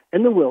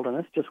in the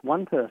wilderness, just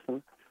one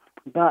person,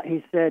 but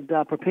he said,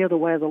 prepare the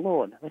way of the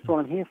Lord. That's what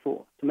I'm here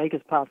for, to make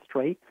his path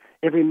straight.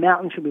 Every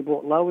mountain should be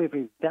brought low,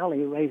 every valley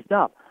raised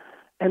up.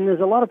 And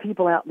there's a lot of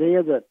people out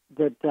there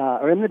that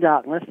are in the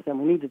darkness, and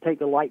we need to take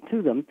the light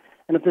to them.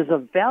 And if there's a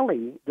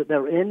valley that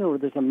they're in, or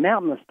there's a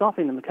mountain that's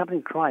stopping them, the company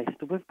of Christ,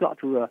 we've got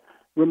to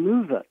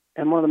remove it.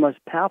 And one of the most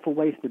powerful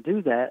ways to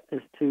do that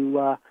is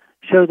to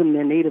show them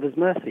their need of his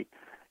mercy.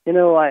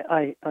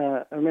 I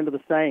remember the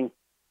saying,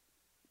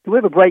 do we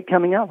have a break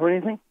coming up or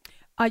anything?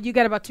 You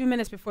got about 2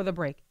 minutes before the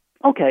break.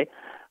 Okay.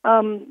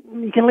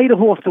 You can lead a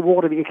horse to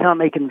water, but you can't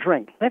make him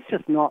drink. That's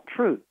just not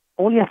true.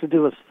 All you have to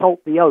do is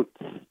salt the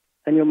oats,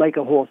 and you'll make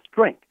a horse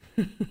drink.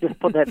 Just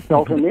put that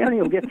salt in there, and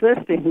he'll get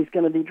thirsty, and he's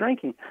going to be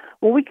drinking.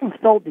 Well, we can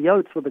salt the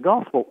oats with the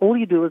gospel. All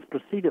you do is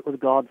precede it with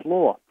God's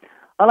law.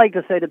 I like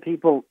to say to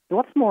people,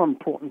 what's more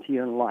important to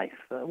you in life?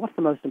 What's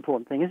the most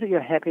important thing? Is it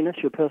your happiness,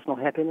 your personal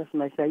happiness?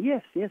 And they say,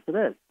 yes, it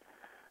is.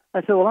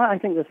 I say, well, I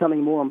think there's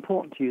something more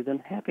important to you than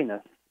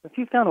happiness. If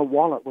you found a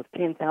wallet with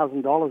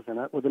 $10,000 in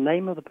it with the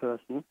name of the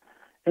person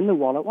in the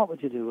wallet, what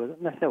would you do with it?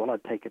 And they say, well,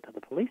 I'd take it to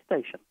the police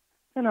station.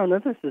 No,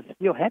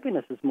 your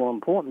happiness is more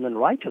important than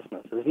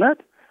righteousness, isn't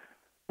it?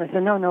 They say,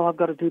 no, I've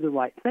got to do the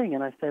right thing.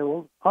 And I say,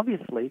 well,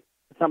 obviously,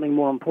 something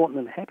more important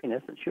than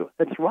happiness,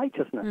 it's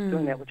righteousness,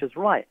 doing that which is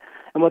right.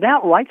 And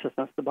without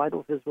righteousness, the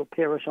Bible says, will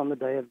perish on the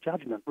day of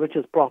judgment.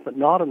 Riches profit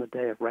not on the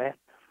day of wrath,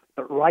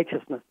 but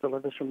righteousness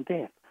delivers from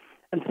death.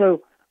 And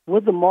so,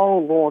 with the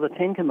moral law, the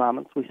Ten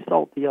Commandments, we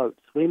salt the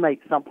oats. We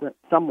make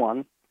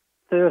someone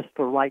thirst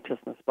for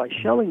righteousness by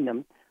showing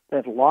them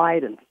they've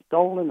lied and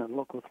stolen and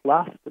looked with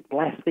lust, and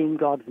blasphemed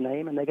God's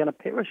name, and they're going to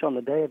perish on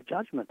the day of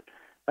judgment.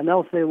 And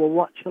they'll say, well,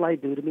 what shall I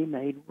do to be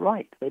made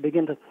right? They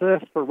begin to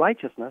thirst for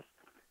righteousness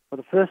for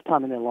the first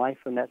time in their life,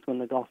 and that's when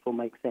the gospel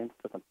makes sense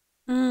to them.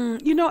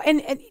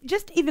 And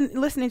just even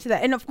listening to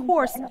that, and of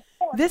course,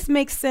 this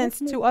makes sense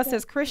to us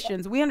as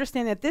Christians. We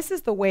understand that this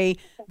is the way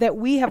that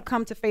we have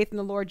come to faith in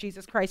the Lord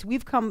Jesus Christ.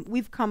 We've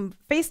come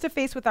face to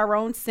face with our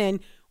own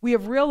sin. We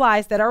have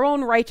realized that our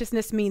own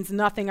righteousness means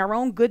nothing. Our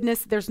own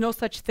goodness, there's no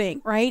such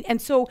thing, right?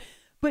 And so,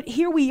 but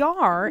here we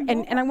are,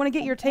 and I want to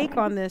get your take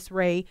on this,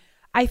 Ray.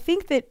 I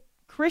think that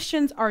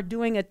Christians are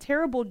doing a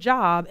terrible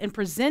job in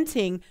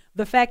presenting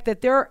the fact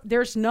that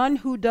there's none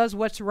who does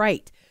what's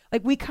right.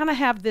 Like, we kind of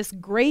have this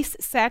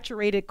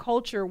grace-saturated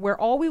culture where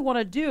all we want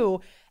to do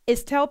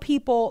is tell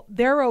people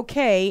they're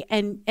okay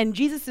and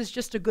Jesus is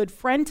just a good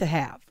friend to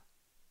have.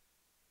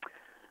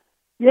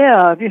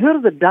 Yeah, have you heard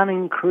of the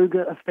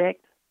Dunning-Kruger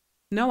effect?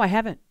 No, I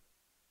haven't.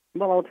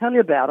 Well, I'll tell you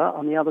about it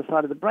on the other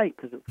side of the break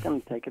because it's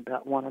going to take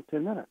about 1 or 2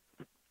 minutes.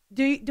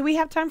 Do we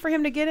have time for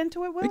him to get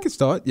into it, Will? We can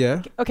start,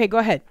 yeah. Okay, go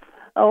ahead.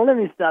 Oh, let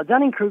me start.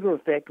 Dunning-Kruger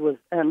effect was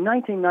in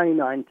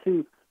 1999,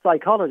 2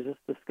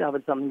 psychologists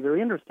discovered something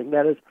very interesting.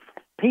 That is,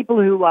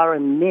 people who are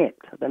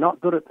inept, they're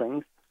not good at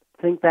things,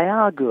 think they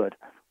are good.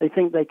 They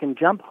think they can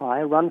jump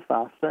higher, run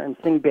faster, and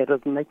sing better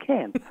than they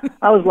can.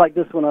 I was like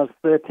this when I was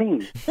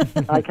 13.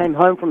 I came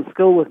home from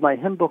school with my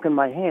hymn book in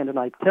my hand, and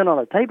I turned on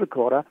a tape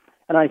recorder,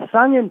 and I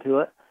sung into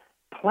it,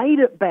 played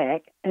it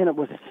back, and it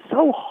was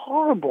so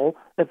horrible,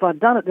 if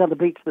I'd done it down the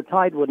beach, the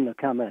tide wouldn't have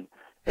come in.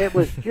 It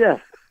was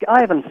just, I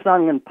haven't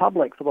sung in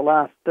public for the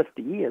last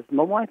 50 years.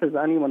 My wife is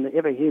the only one that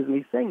ever hears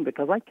me sing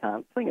because I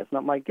can't sing. It's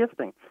not my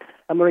gifting.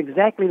 And we're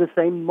exactly the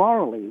same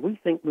morally. We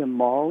think we're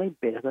morally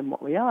better than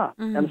what we are.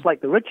 Mm-hmm. And it's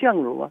like the rich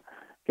young ruler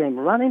came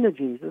running to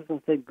Jesus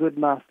and said, "Good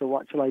master,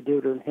 what shall I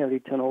do to inherit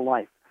eternal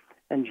life?"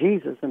 And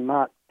Jesus, in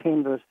Mark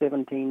 10, verse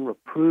 17,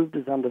 reproved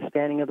his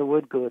understanding of the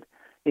word good.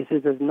 He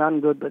says, "There's none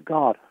good but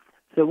God."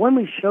 So when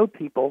we show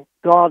people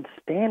God's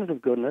standard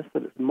of goodness,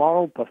 that it's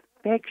moral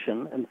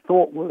perfection in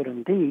thought, word,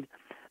 and deed,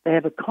 they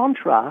have a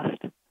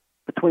contrast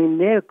between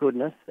their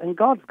goodness and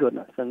God's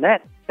goodness. And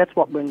that's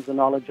what brings the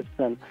knowledge of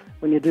sin,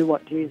 when you do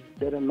what Jesus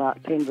did in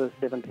Mark 10, verse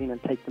 17,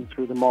 and take them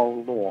through the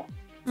moral law.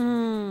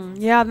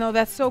 Yeah, no,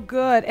 that's so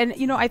good. And,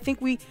 I think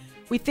we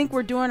think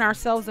we're doing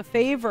ourselves a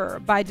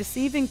favor by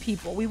deceiving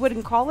people. We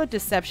wouldn't call it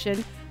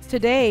deception.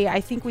 Today,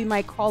 I think we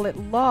might call it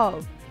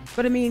love.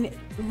 But,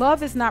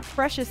 love is not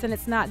precious and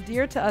it's not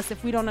dear to us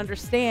if we don't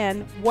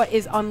understand what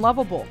is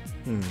unlovable.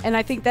 And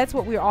I think that's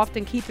what we're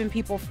often keeping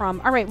people from.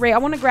 All right, Ray, I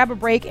want to grab a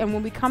break. And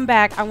when we come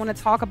back, I want to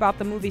talk about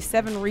the movie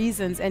 7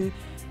 Reasons. And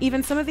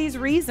even some of these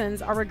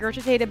reasons are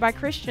regurgitated by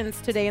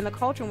Christians today in the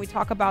culture when we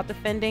talk about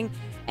defending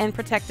and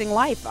protecting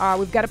life.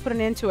 We've got to put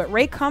an end to it.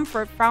 Ray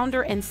Comfort,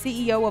 founder and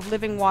CEO of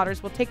Living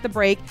Waters, will take the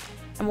break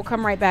and we'll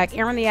come right back.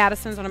 Aaron the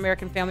Addisons on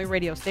American Family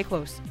Radio. Stay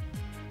close.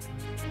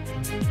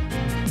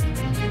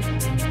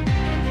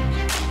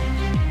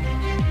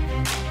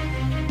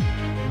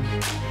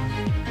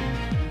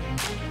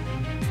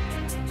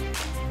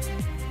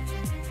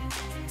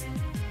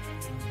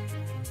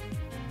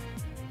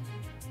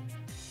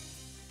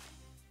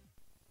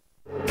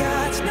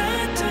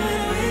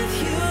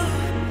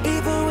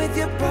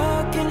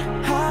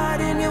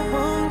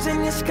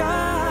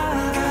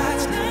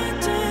 God's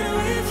not done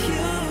with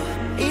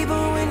you.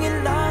 Even when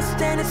you're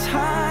lost and it's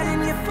hard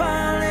and you're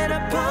falling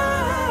apart.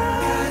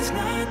 God's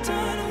not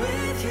done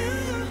with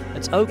you.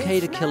 It's okay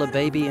to kill a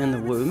baby in the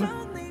womb.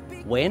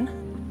 When?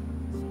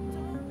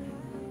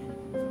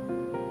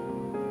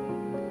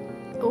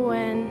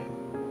 When?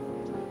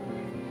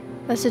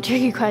 That's a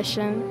tricky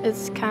question.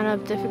 It's kind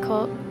of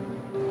difficult.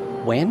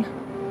 When?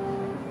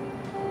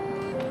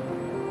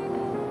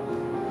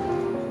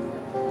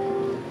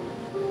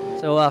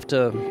 So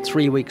after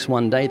 3 weeks,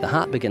 1 day, the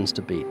heart begins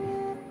to beat.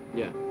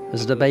 Yeah.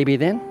 Is it a baby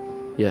then?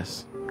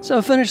 Yes.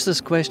 So finish this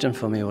question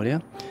for me, will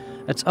you?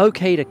 It's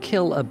okay to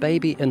kill a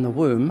baby in the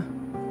womb.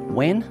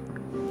 When?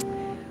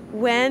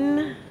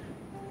 When?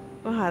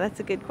 Wow, that's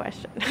a good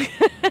question.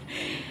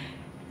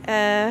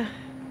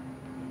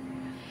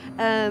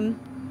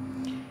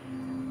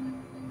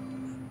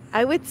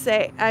 I would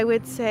say,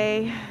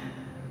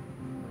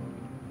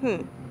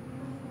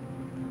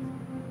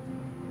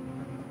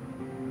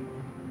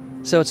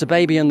 So it's a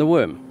baby in the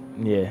womb?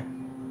 Yeah.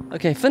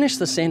 Okay, finish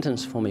the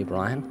sentence for me,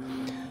 Brian.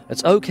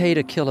 It's okay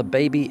to kill a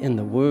baby in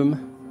the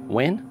womb.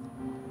 When?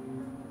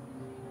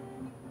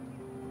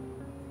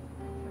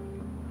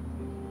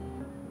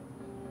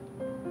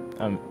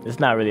 It's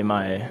not really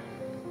my...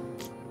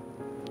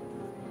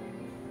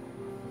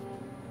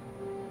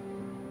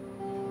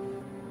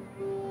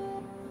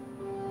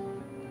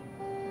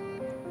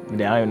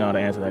 Yeah, I don't even know how to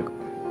answer that.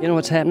 You know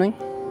what's happening?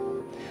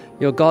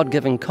 Your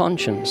God-given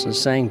conscience is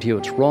saying to you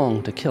it's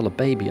wrong to kill a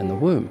baby in the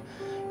womb.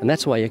 And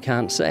that's why you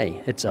can't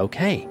say it's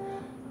okay.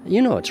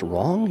 You know it's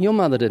wrong. Your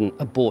mother didn't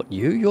abort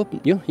you.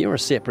 You're a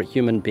separate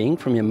human being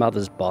from your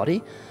mother's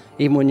body.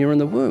 Even when you're in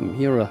the womb,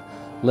 you're a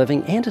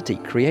living entity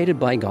created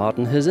by God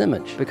in His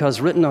image. Because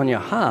written on your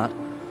heart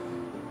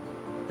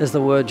is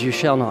the words, "You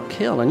shall not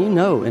kill." And you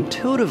know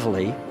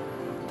intuitively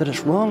that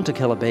it's wrong to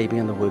kill a baby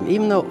in the womb.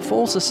 Even though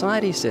full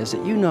society says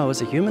it, you know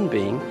as a human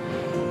being,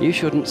 you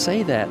shouldn't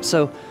say that.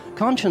 So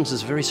conscience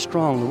is very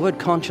strong. The word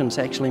conscience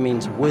actually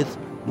means with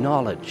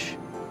knowledge.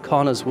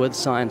 Con is with,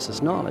 science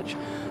is knowledge.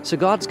 So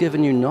God's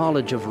given you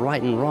knowledge of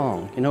right and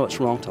wrong. You know it's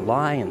wrong to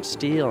lie and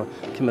steal,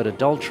 commit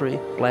adultery,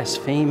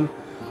 blaspheme,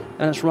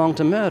 and it's wrong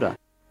to murder.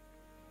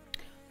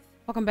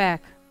 Welcome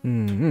back.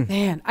 Mm-hmm.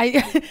 Man,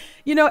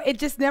 it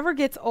just never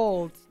gets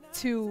old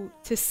to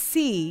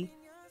see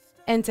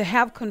and to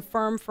have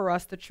confirmed for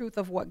us the truth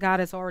of what God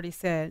has already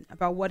said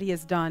about what He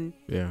has done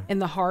in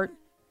the heart,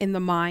 in the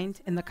mind,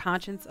 in the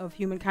conscience of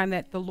humankind,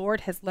 that the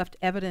Lord has left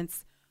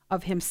evidence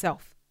of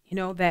Himself.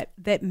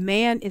 that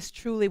man is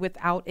truly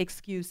without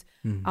excuse.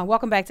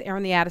 Welcome back to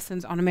Aaron the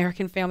Addisons on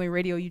American Family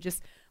Radio. You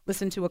just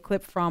listened to a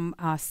clip from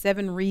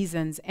 7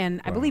 Reasons.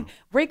 And I believe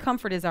Ray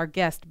Comfort is our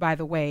guest, by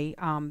the way,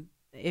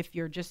 if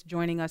you're just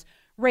joining us.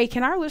 Ray,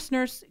 can our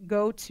listeners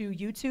go to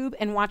YouTube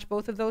and watch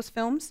both of those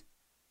films?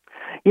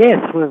 Yes,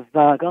 we've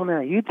got them on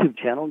our YouTube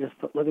channel. Just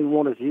put Living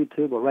Waters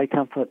YouTube or Ray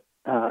Comfort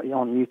on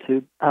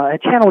YouTube. Our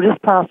channel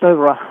just passed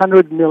over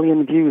 100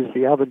 million views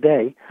the other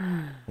day.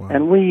 Wow.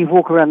 And we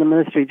walk around the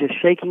ministry just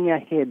shaking our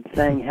head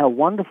saying how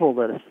wonderful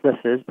this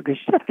is, because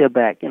you have to go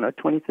back,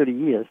 20, 30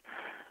 years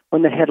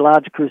when they had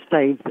large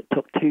crusades that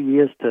took 2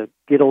 years to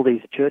get all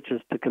these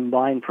churches to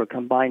combine for a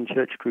combined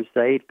church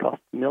crusade,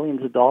 cost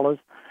millions of dollars.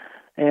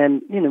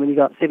 And, when you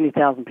got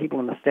 70,000 people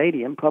in the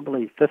stadium,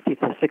 probably 50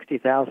 to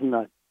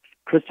 60,000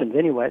 Christians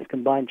anyway, it's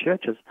combined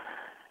churches.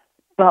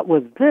 But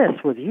with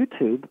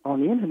YouTube,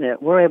 on the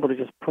internet, we're able to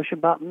just push a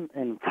button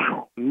and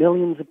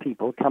millions of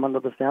people come under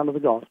the sound of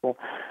the gospel.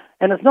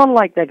 And it's not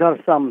like they got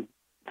some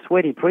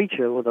sweaty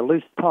preacher with a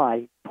loose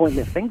tie pointing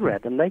their finger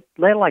at them.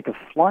 They're like a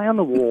fly on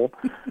the wall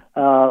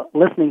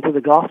listening to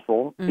the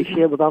gospel be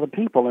shared with other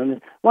people.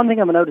 And one thing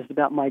I've noticed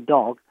about my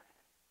dog,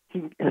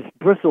 his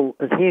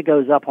hair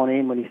goes up on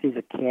end when he sees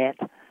a cat.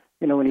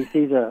 When he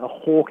sees a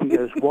hawk, he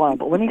goes wild.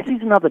 But when he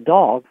sees another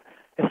dog,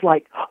 it's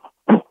like,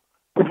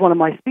 it's one of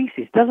my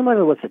species. Doesn't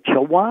matter whether it's a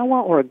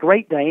Chihuahua or a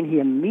Great Dane, he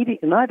immediately,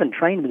 and I haven't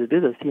trained him to do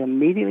this, he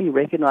immediately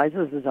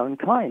recognizes his own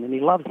kind, and he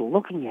loves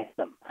looking at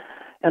them.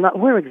 And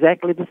we're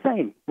exactly the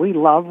same. We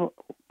love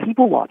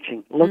people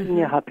watching,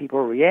 looking at how people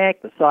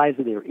react, the size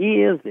of their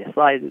ears, the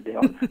size of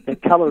the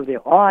color of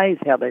their eyes,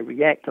 how they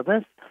react to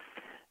this.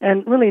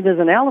 And really, there's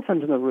an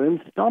elephant in the room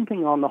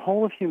stomping on the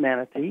whole of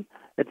humanity.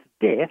 It's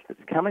death.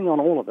 It's coming on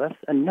all of us,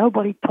 and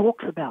nobody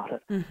talks about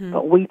it.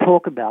 But we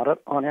talk about it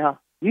on our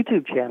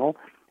YouTube channel,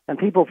 and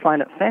people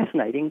find it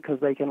fascinating because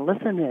they can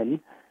listen in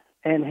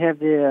and have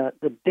the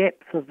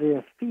depth of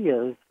their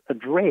fears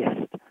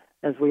addressed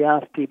as we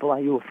ask people, are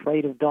you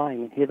afraid of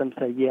dying? And hear them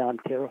say, yeah, I'm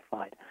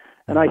terrified.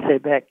 And I say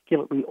back,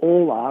 we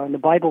all are. And the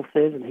Bible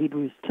says in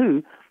Hebrews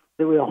 2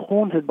 that we are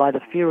haunted by the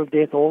fear of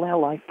death all our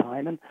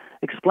lifetime, and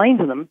explain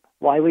to them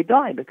why we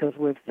die, because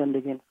we've sinned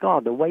against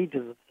God. The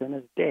wages of sin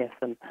is death,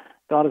 and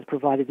God has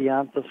provided the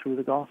answer through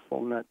the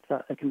gospel, and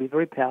it can be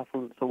very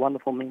powerful. It's a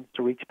wonderful means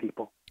to reach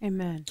people.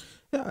 Amen.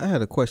 Yeah, I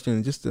had a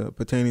question just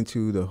pertaining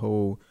to the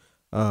whole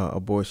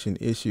abortion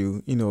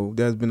issue.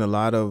 There's been a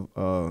lot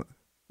of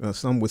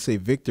some would say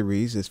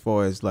victories as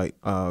far as like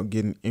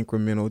getting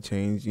incremental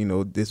change,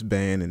 this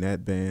ban and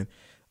that ban.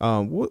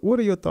 What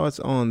are your thoughts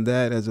on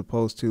that, as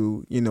opposed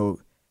to,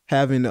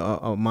 having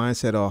a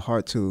mindset or a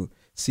heart to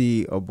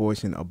see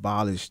abortion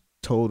abolished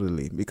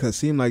totally? Because it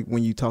seems like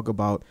when you talk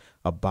about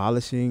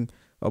abolishing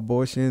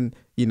abortion,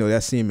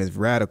 that seems as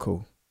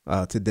radical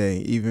today,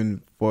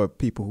 even for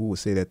people who would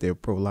say that they're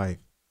pro-life.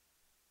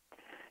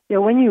 Yeah,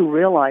 when you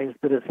realize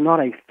that it's not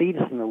a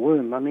fetus in the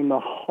womb, the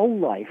whole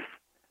life,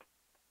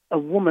 a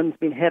woman's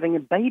been having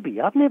a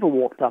baby. I've never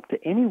walked up to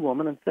any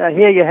woman and said,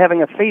 here, you're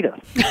having a fetus.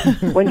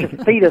 When's your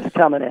fetus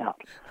coming out?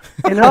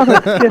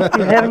 It's just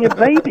you're having a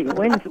baby.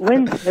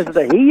 When's is it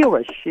a he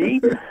or a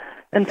she?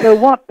 And so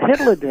what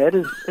Hitler did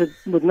is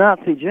with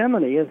Nazi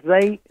Germany is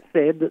they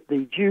said that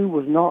the Jew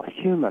was not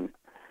human.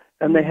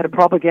 And they had a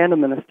propaganda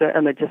minister,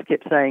 and they just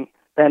kept saying,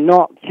 they're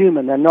not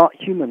human,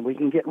 we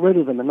can get rid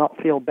of them and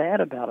not feel bad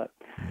about it.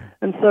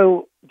 And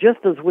so just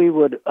as we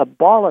would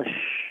abolish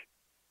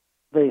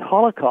the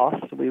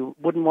Holocaust, we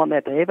wouldn't want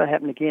that to ever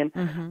happen again,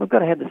 we've got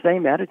to have the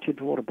same attitude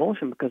toward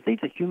abortion, because these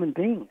are human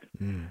beings.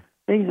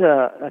 These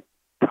are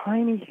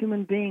tiny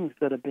human beings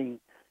that are being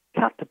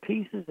cut to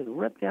pieces and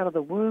ripped out of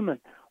the womb, and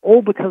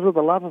all because of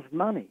the love of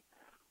money.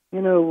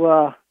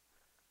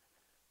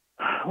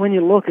 When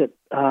you look at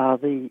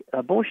the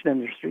abortion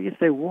industry, you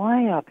say,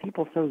 why are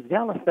people so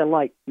zealous? They're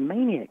like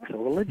maniacs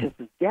or religious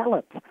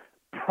zealots,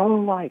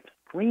 pro-life,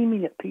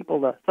 screaming at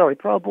people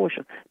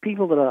pro-abortion,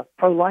 people that are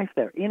pro-life,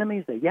 they're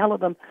enemies, they yell at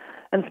them,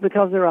 and it's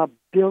because there are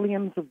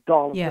billions of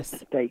dollars at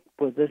stake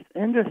with this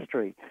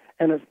industry,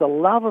 and it's the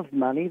love of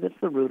money that's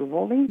the root of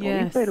all evil.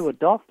 You say to a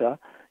doctor,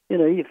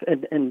 if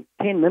in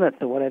 10 minutes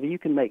or whatever, you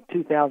can make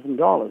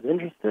 $2,000.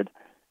 Interested?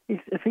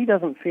 If he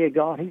doesn't fear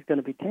God, he's going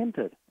to be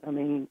tempted.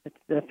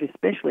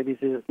 Especially if he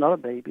says it's not a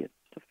baby, it's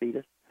a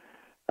fetus.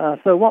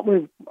 So what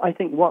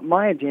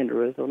my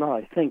agenda is,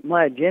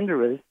 my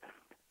agenda is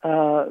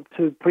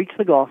to preach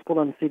the gospel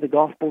and see the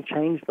gospel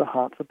change the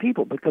hearts of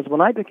people. Because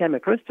when I became a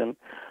Christian,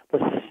 the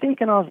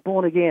second I was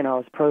born again, I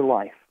was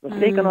pro-life. The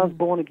second I was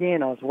born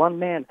again, I was one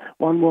man,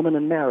 one woman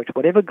in marriage.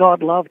 Whatever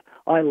God loved,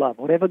 I loved.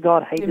 Whatever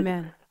God hated,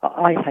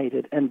 I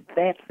hated. And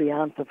that's the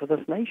answer for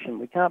this nation.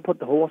 We can't put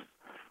the horse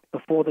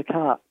before the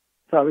cart.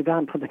 So we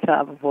can't put the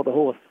cart before the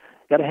horse.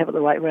 Got to have it the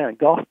right round.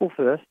 Gospel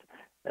first,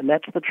 and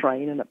that's the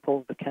train, and it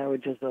pulls the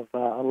carriages of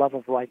a love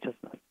of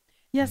righteousness.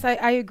 Yes,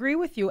 I agree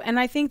with you. And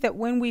I think that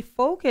when we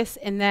focus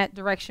in that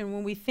direction,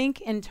 when we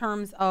think in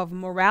terms of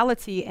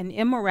morality and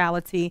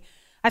immorality,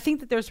 I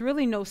think that there's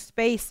really no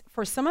space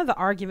for some of the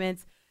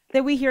arguments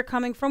that we hear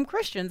coming from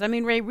Christians.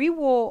 Ray, we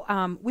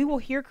will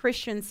hear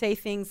Christians say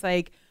things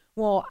like,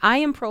 well, I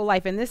am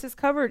pro-life, and this is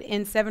covered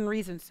in 7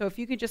 Reasons. So if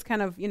you could just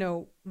kind of,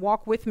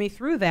 walk with me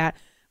through that.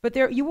 But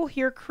there, you will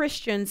hear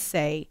Christians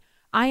say,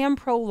 I am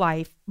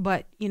pro-life,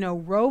 but,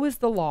 Roe is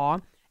the law,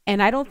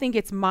 and I don't think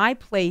it's my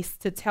place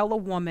to tell a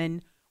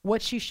woman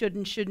what she should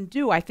and shouldn't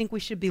do. I think we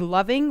should be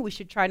loving. We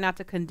should try not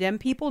to condemn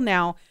people.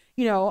 Now,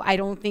 I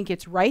don't think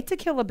it's right to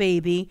kill a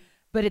baby,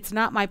 but it's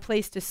not my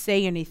place to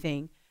say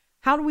anything.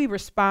 How do we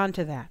respond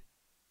to that?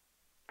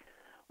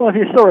 Well, if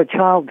you saw a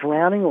child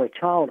drowning or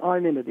I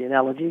remember the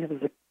analogy, if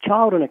there's a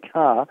child in a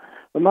car,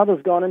 the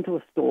mother's gone into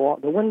a store,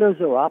 the windows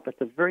are up, it's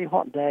a very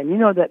hot day, and you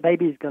know that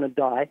baby's going to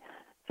die.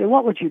 So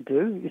what would you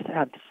do? You say,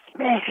 I'd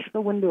smash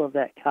the window of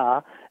that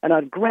car, and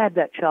I'd grab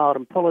that child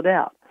and pull it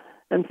out.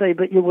 And say,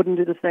 but you wouldn't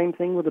do the same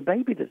thing with a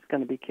baby that's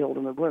going to be killed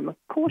in the womb. Of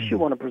course you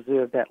want to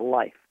preserve that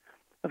life.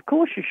 Of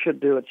course you should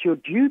do it. It's your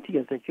duty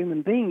as a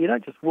human being. You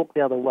don't just walk the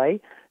other way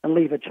and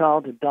leave a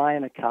child to die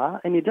in a car,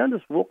 and you don't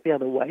just walk the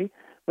other way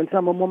when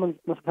some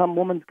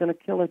woman's going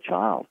to kill a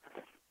child.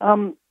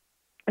 The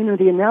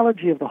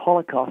analogy of the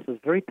Holocaust is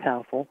very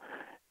powerful.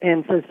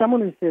 And so someone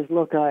who says,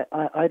 look,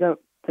 I don't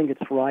think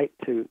it's right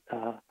to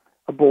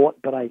abort,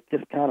 but I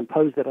just can't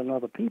impose that on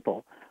other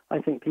people. I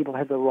think people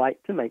have the right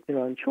to make their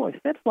own choice.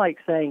 That's like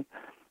saying,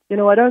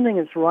 I don't think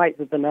it's right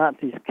that the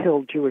Nazis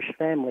killed Jewish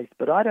families,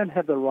 but I don't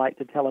have the right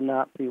to tell a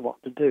Nazi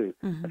what to do.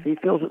 Mm-hmm. If he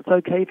feels it's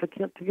okay to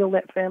kill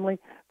that family,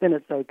 then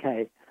it's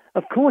okay.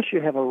 Of course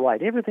you have a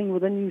right. Everything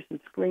within you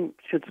should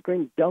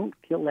scream, don't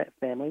kill that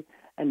family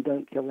and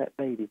don't kill that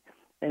baby.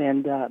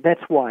 And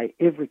that's why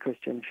every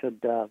Christian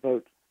should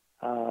vote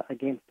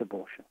against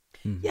abortion.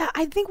 Mm-hmm. Yeah,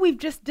 I think we've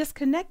just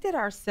disconnected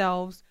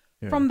ourselves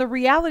from the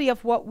reality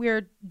of what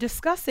we're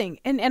discussing.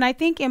 And I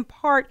think in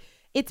part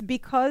it's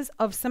because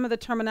of some of the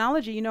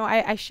terminology.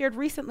 I shared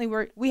recently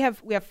where we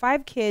have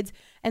 5 kids,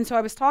 and so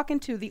I was talking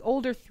to the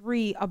older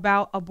 3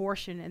 about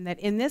abortion, and that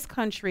in this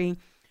country,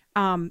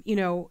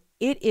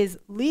 it is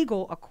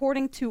legal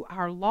according to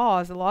our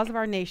laws, the laws of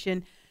our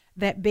nation,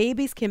 that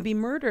babies can be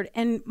murdered.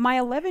 And my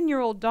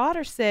 11-year-old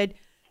daughter said,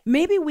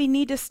 maybe we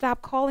need to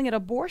stop calling it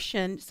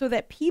abortion so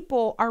that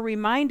people are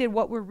reminded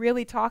what we're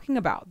really talking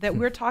about, that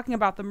we're talking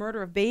about the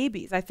murder of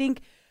babies. I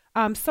think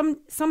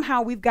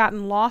somehow we've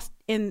gotten lost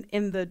in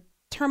the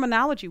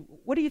terminology.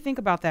 What do you think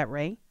about that,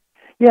 Ray?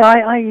 Yeah,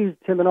 I used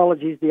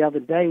terminologies the other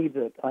day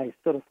that I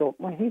sort of thought,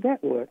 well, hey,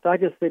 that worked. I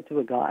just said to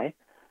a guy,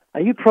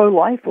 are you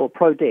pro-life or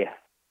pro-death?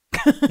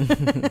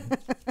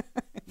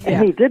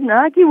 And he didn't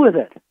argue with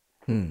it.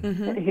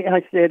 Mm-hmm.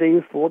 I said, are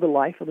you for the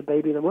life of the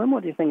baby in the womb, or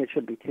do you think it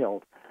should be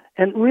killed?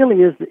 And really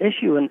is the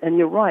issue, and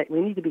you're right, we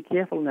need to be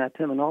careful in our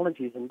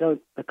terminologies and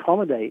don't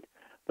accommodate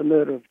the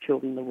murder of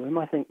children in the womb.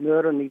 I think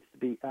murder needs to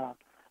be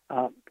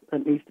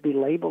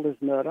labeled as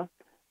murder,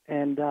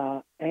 and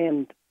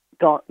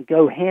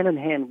go hand in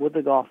hand with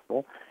the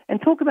gospel,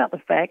 and talk about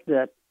the fact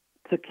that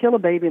to kill a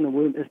baby in the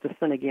womb is to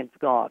sin against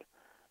God,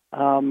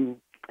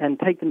 and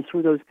take them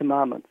through those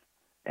commandments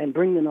and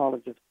bring the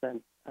knowledge of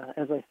sin.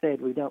 As I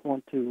said, we don't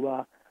want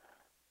to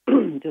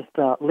just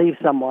leave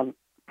someone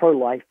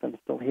pro-life and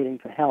still heading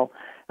for hell.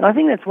 And I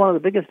think that's one of the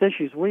biggest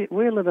issues. We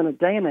live in a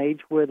day and age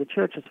where the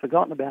church has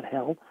forgotten about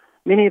hell.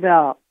 Many of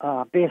our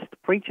best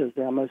preachers,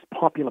 our most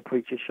popular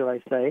preachers, should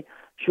I say,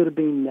 should have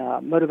been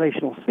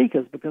motivational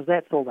speakers, because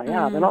that's all they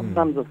are. They're not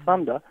sons of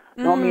thunder,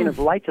 not men of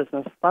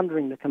righteousness,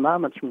 thundering the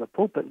commandments from the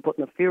pulpit and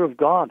putting the fear of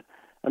God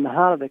in the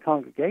heart of their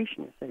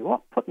congregation. You say,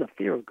 what? Putting the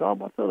fear of God?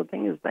 What sort of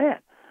thing is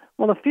that?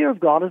 Well, the fear of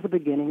God is the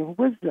beginning of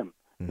wisdom.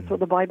 That's what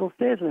the Bible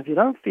says. And if you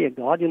don't fear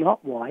God, you're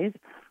not wise.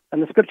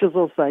 And the scriptures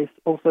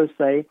also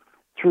say,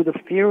 through the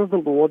fear of the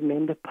Lord,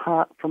 men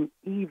depart from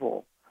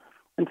evil.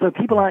 And so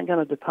people aren't going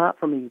to depart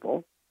from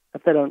evil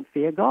if they don't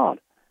fear God.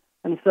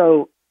 And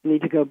so you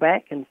need to go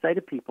back and say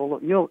to people,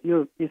 look,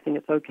 you think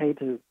it's okay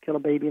to kill a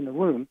baby in the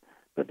womb,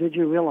 but did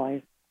you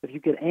realize if you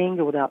get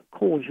anger without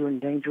cause, you're in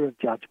danger of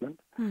judgment?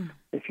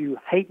 If you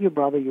hate your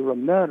brother, you're a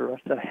murderer.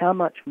 So how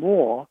much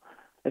more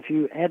if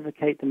you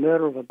advocate the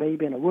murder of a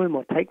baby in a womb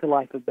or take the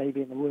life of a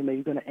baby in the womb, are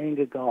you going to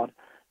anger God?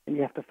 And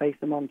you have to face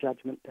them on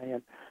Judgment Day.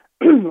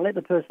 And let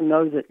the person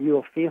know that you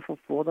are fearful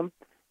for them.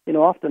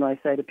 Often I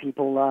say to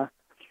people, are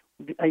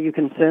you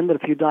concerned that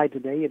if you died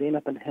today, you'd end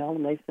up in hell?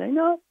 And they say,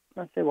 no.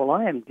 I say, well,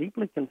 I am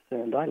deeply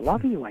concerned. I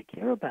love you. I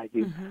care about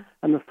you.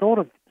 And the thought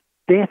of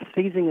death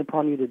seizing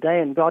upon you today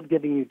and God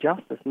giving you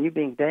justice and you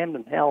being damned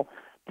in hell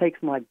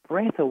takes my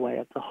breath away.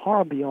 It's a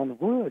horror beyond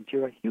words.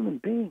 You're a human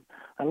being.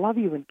 I love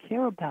you and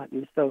care about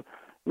you. So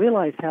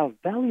realize how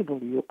valuable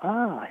you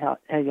are, how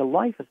your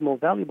life is more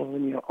valuable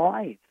than your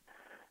eyes.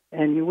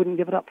 And you wouldn't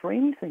give it up for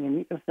anything.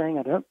 And you're saying,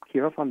 I don't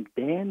care if I'm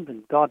damned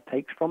and God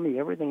takes from me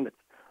everything that's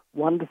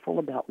wonderful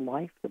about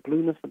life, the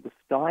blueness of the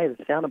sky,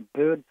 the sound of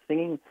birds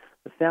singing,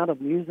 the sound of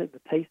music,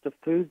 the taste of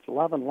foods,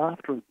 love and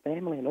laughter and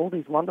family and all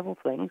these wonderful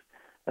things.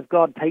 If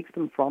God takes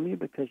them from you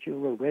because you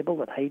were a rebel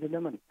that hated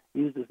him and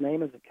used his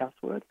name as a cuss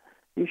word,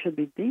 you should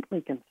be deeply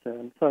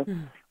concerned. So,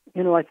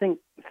 I think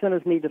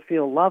sinners need to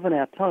feel love in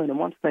our tone, and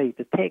once they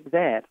detect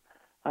that,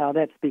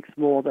 that speaks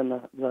more than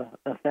the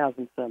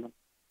 1,000 sermons.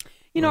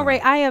 Ray,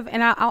 I have,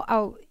 and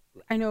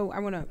I know I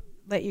want to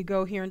let you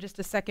go here in just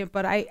a second,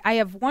 but I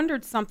have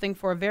wondered something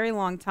for a very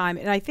long time,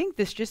 and I think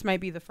this just might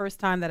be the first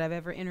time that I've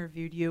ever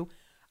interviewed you.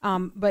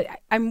 But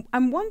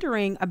I'm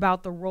wondering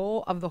about the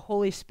role of the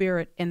Holy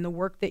Spirit in the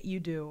work that you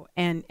do,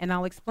 and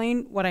I'll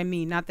explain what I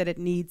mean. Not that it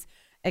needs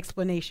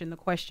explanation, the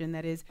question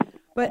that is,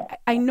 but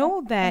I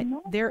know that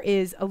there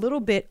is a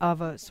little bit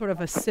of a sort of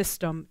a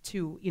system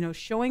to,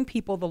 showing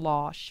people the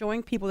law,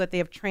 showing people that they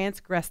have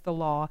transgressed the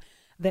law,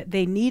 that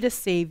they need a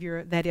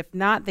Savior, that if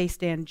not, they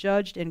stand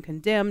judged and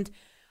condemned.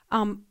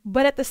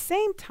 But at the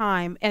same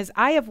time, as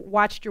I have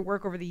watched your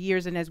work over the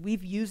years, and as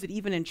we've used it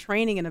even in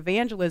training and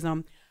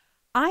evangelism,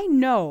 I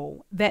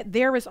know that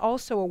there is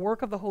also a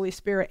work of the Holy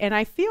Spirit, and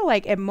I feel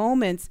like at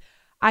moments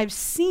I've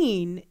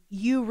seen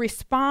you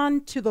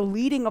respond to the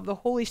leading of the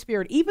Holy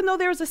Spirit, even though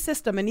there's a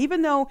system, and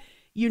even though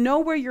you know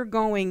where you're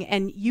going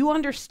and you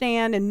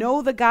understand and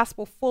know the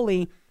gospel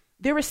fully,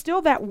 there is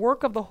still that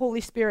work of the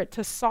Holy Spirit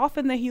to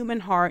soften the human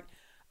heart,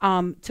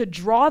 to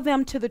draw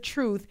them to the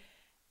truth,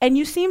 and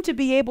you seem to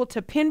be able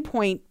to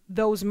pinpoint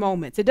those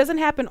moments. It doesn't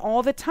happen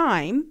all the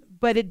time,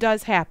 but it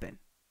does happen.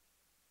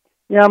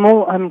 Yeah,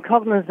 I'm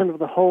cognizant of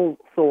the whole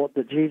thought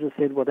that Jesus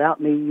said, without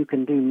me, you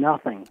can do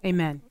nothing.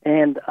 Amen.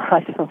 And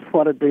I don't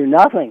want to do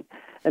nothing.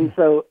 And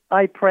so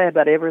I pray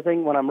about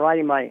everything. When I'm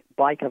riding my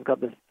bike, I've got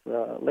this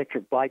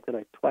electric bike that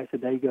I twice a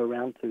day go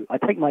around to. I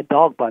take my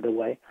dog, by the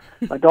way.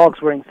 My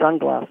dog's wearing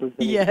sunglasses,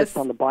 and he sits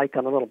on the bike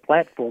on a little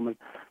platform. And,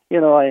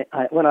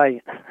 when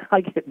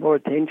I get more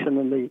attention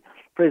than the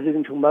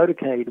presidential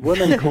motorcade,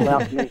 women call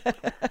out to me.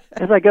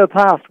 As I go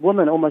past,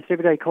 women almost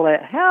every day call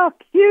out, "How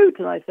cute!"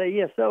 And I say,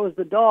 "Yes, so is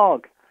the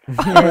dog." And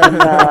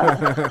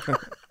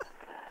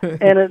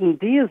it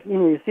endears,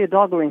 you see a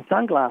dog wearing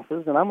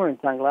sunglasses, and I'm wearing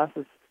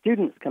sunglasses.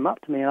 Students come up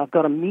to me, and I've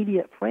got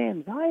immediate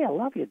friends. "Hey, I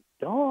love your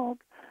dog."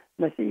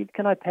 And they say,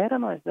 "Can I pet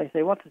him?" They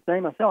say, "What's his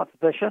name?" I say, "Oh, it's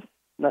Vicious."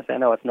 And I say,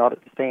 "No, it's not.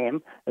 It's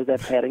Sam." As they're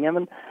patting him.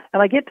 And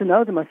I get to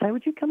know them. I say,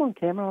 "Would you come on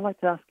camera? I'd like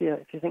to ask you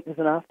if you think there's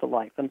an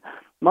afterlife." And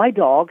my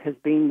dog has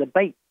been the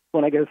bait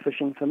when I go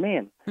fishing for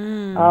men.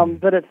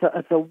 But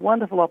it's a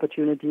wonderful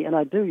opportunity. And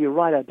you're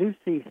right, I do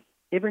see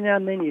every now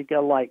and then you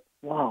go like,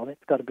 wow,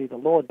 that's got to be the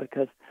Lord,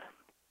 because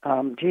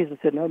Jesus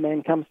said no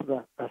man comes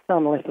to the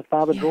Son unless the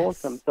Father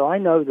draws him. So I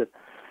know that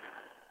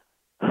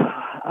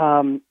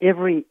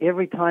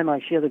every time I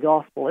share the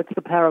gospel, it's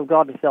the power of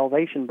God to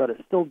salvation, but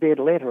it's still dead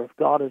letter if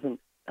God isn't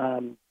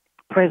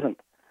present.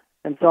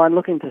 And so I'm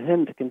looking to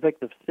him to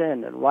convict of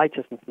sin and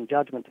righteousness and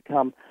judgment to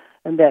come,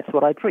 and that's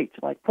what I preach.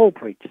 Like Paul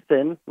preached,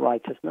 sin,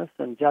 righteousness,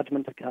 and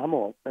judgment to come,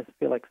 or as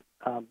Felix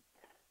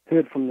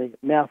heard from the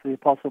mouth of the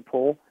Apostle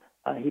Paul,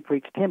 he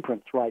preached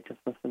temperance,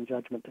 righteousness, and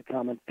judgment to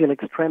come, and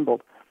Felix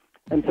trembled.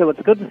 And so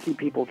it's good to see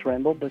people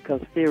tremble,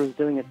 because fear is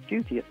doing its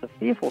duty. It's a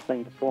fearful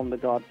thing to fall into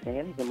God's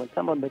hands, and when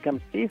someone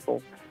becomes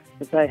fearful,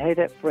 they say, hey,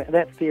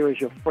 that fear is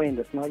your friend,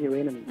 it's not your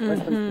enemy.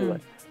 Listen to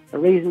it. The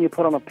reason you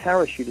put on a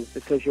parachute is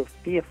because you're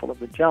fearful of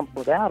the jump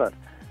without it.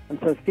 And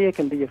so fear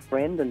can be your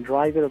friend and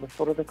drive you to the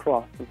foot of the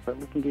cross. And so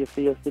listen to your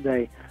fears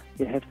today.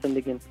 You have sinned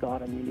against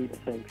God and you need a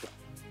Savior.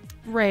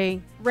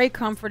 Ray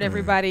Comfort,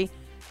 everybody.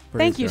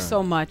 Thank you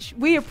so much.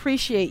 We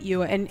appreciate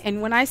you.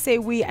 And when I say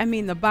we, I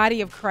mean the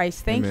body of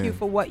Christ. Thank you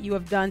for what you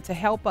have done to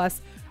help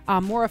us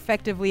more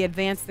effectively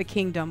advance the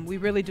kingdom. We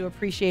really do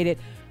appreciate it.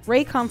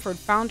 Ray Comfort,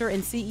 founder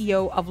and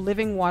CEO of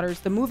Living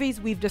Waters. The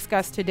movies we've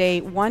discussed today,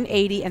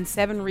 180 and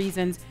 7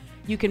 Reasons,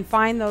 you can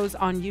find those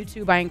on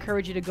YouTube. I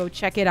encourage you to go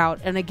check it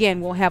out. And again,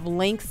 we'll have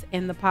links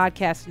in the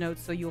podcast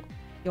notes, so you'll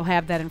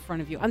have that in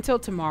front of you. Until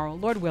tomorrow,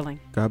 Lord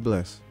willing. God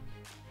bless.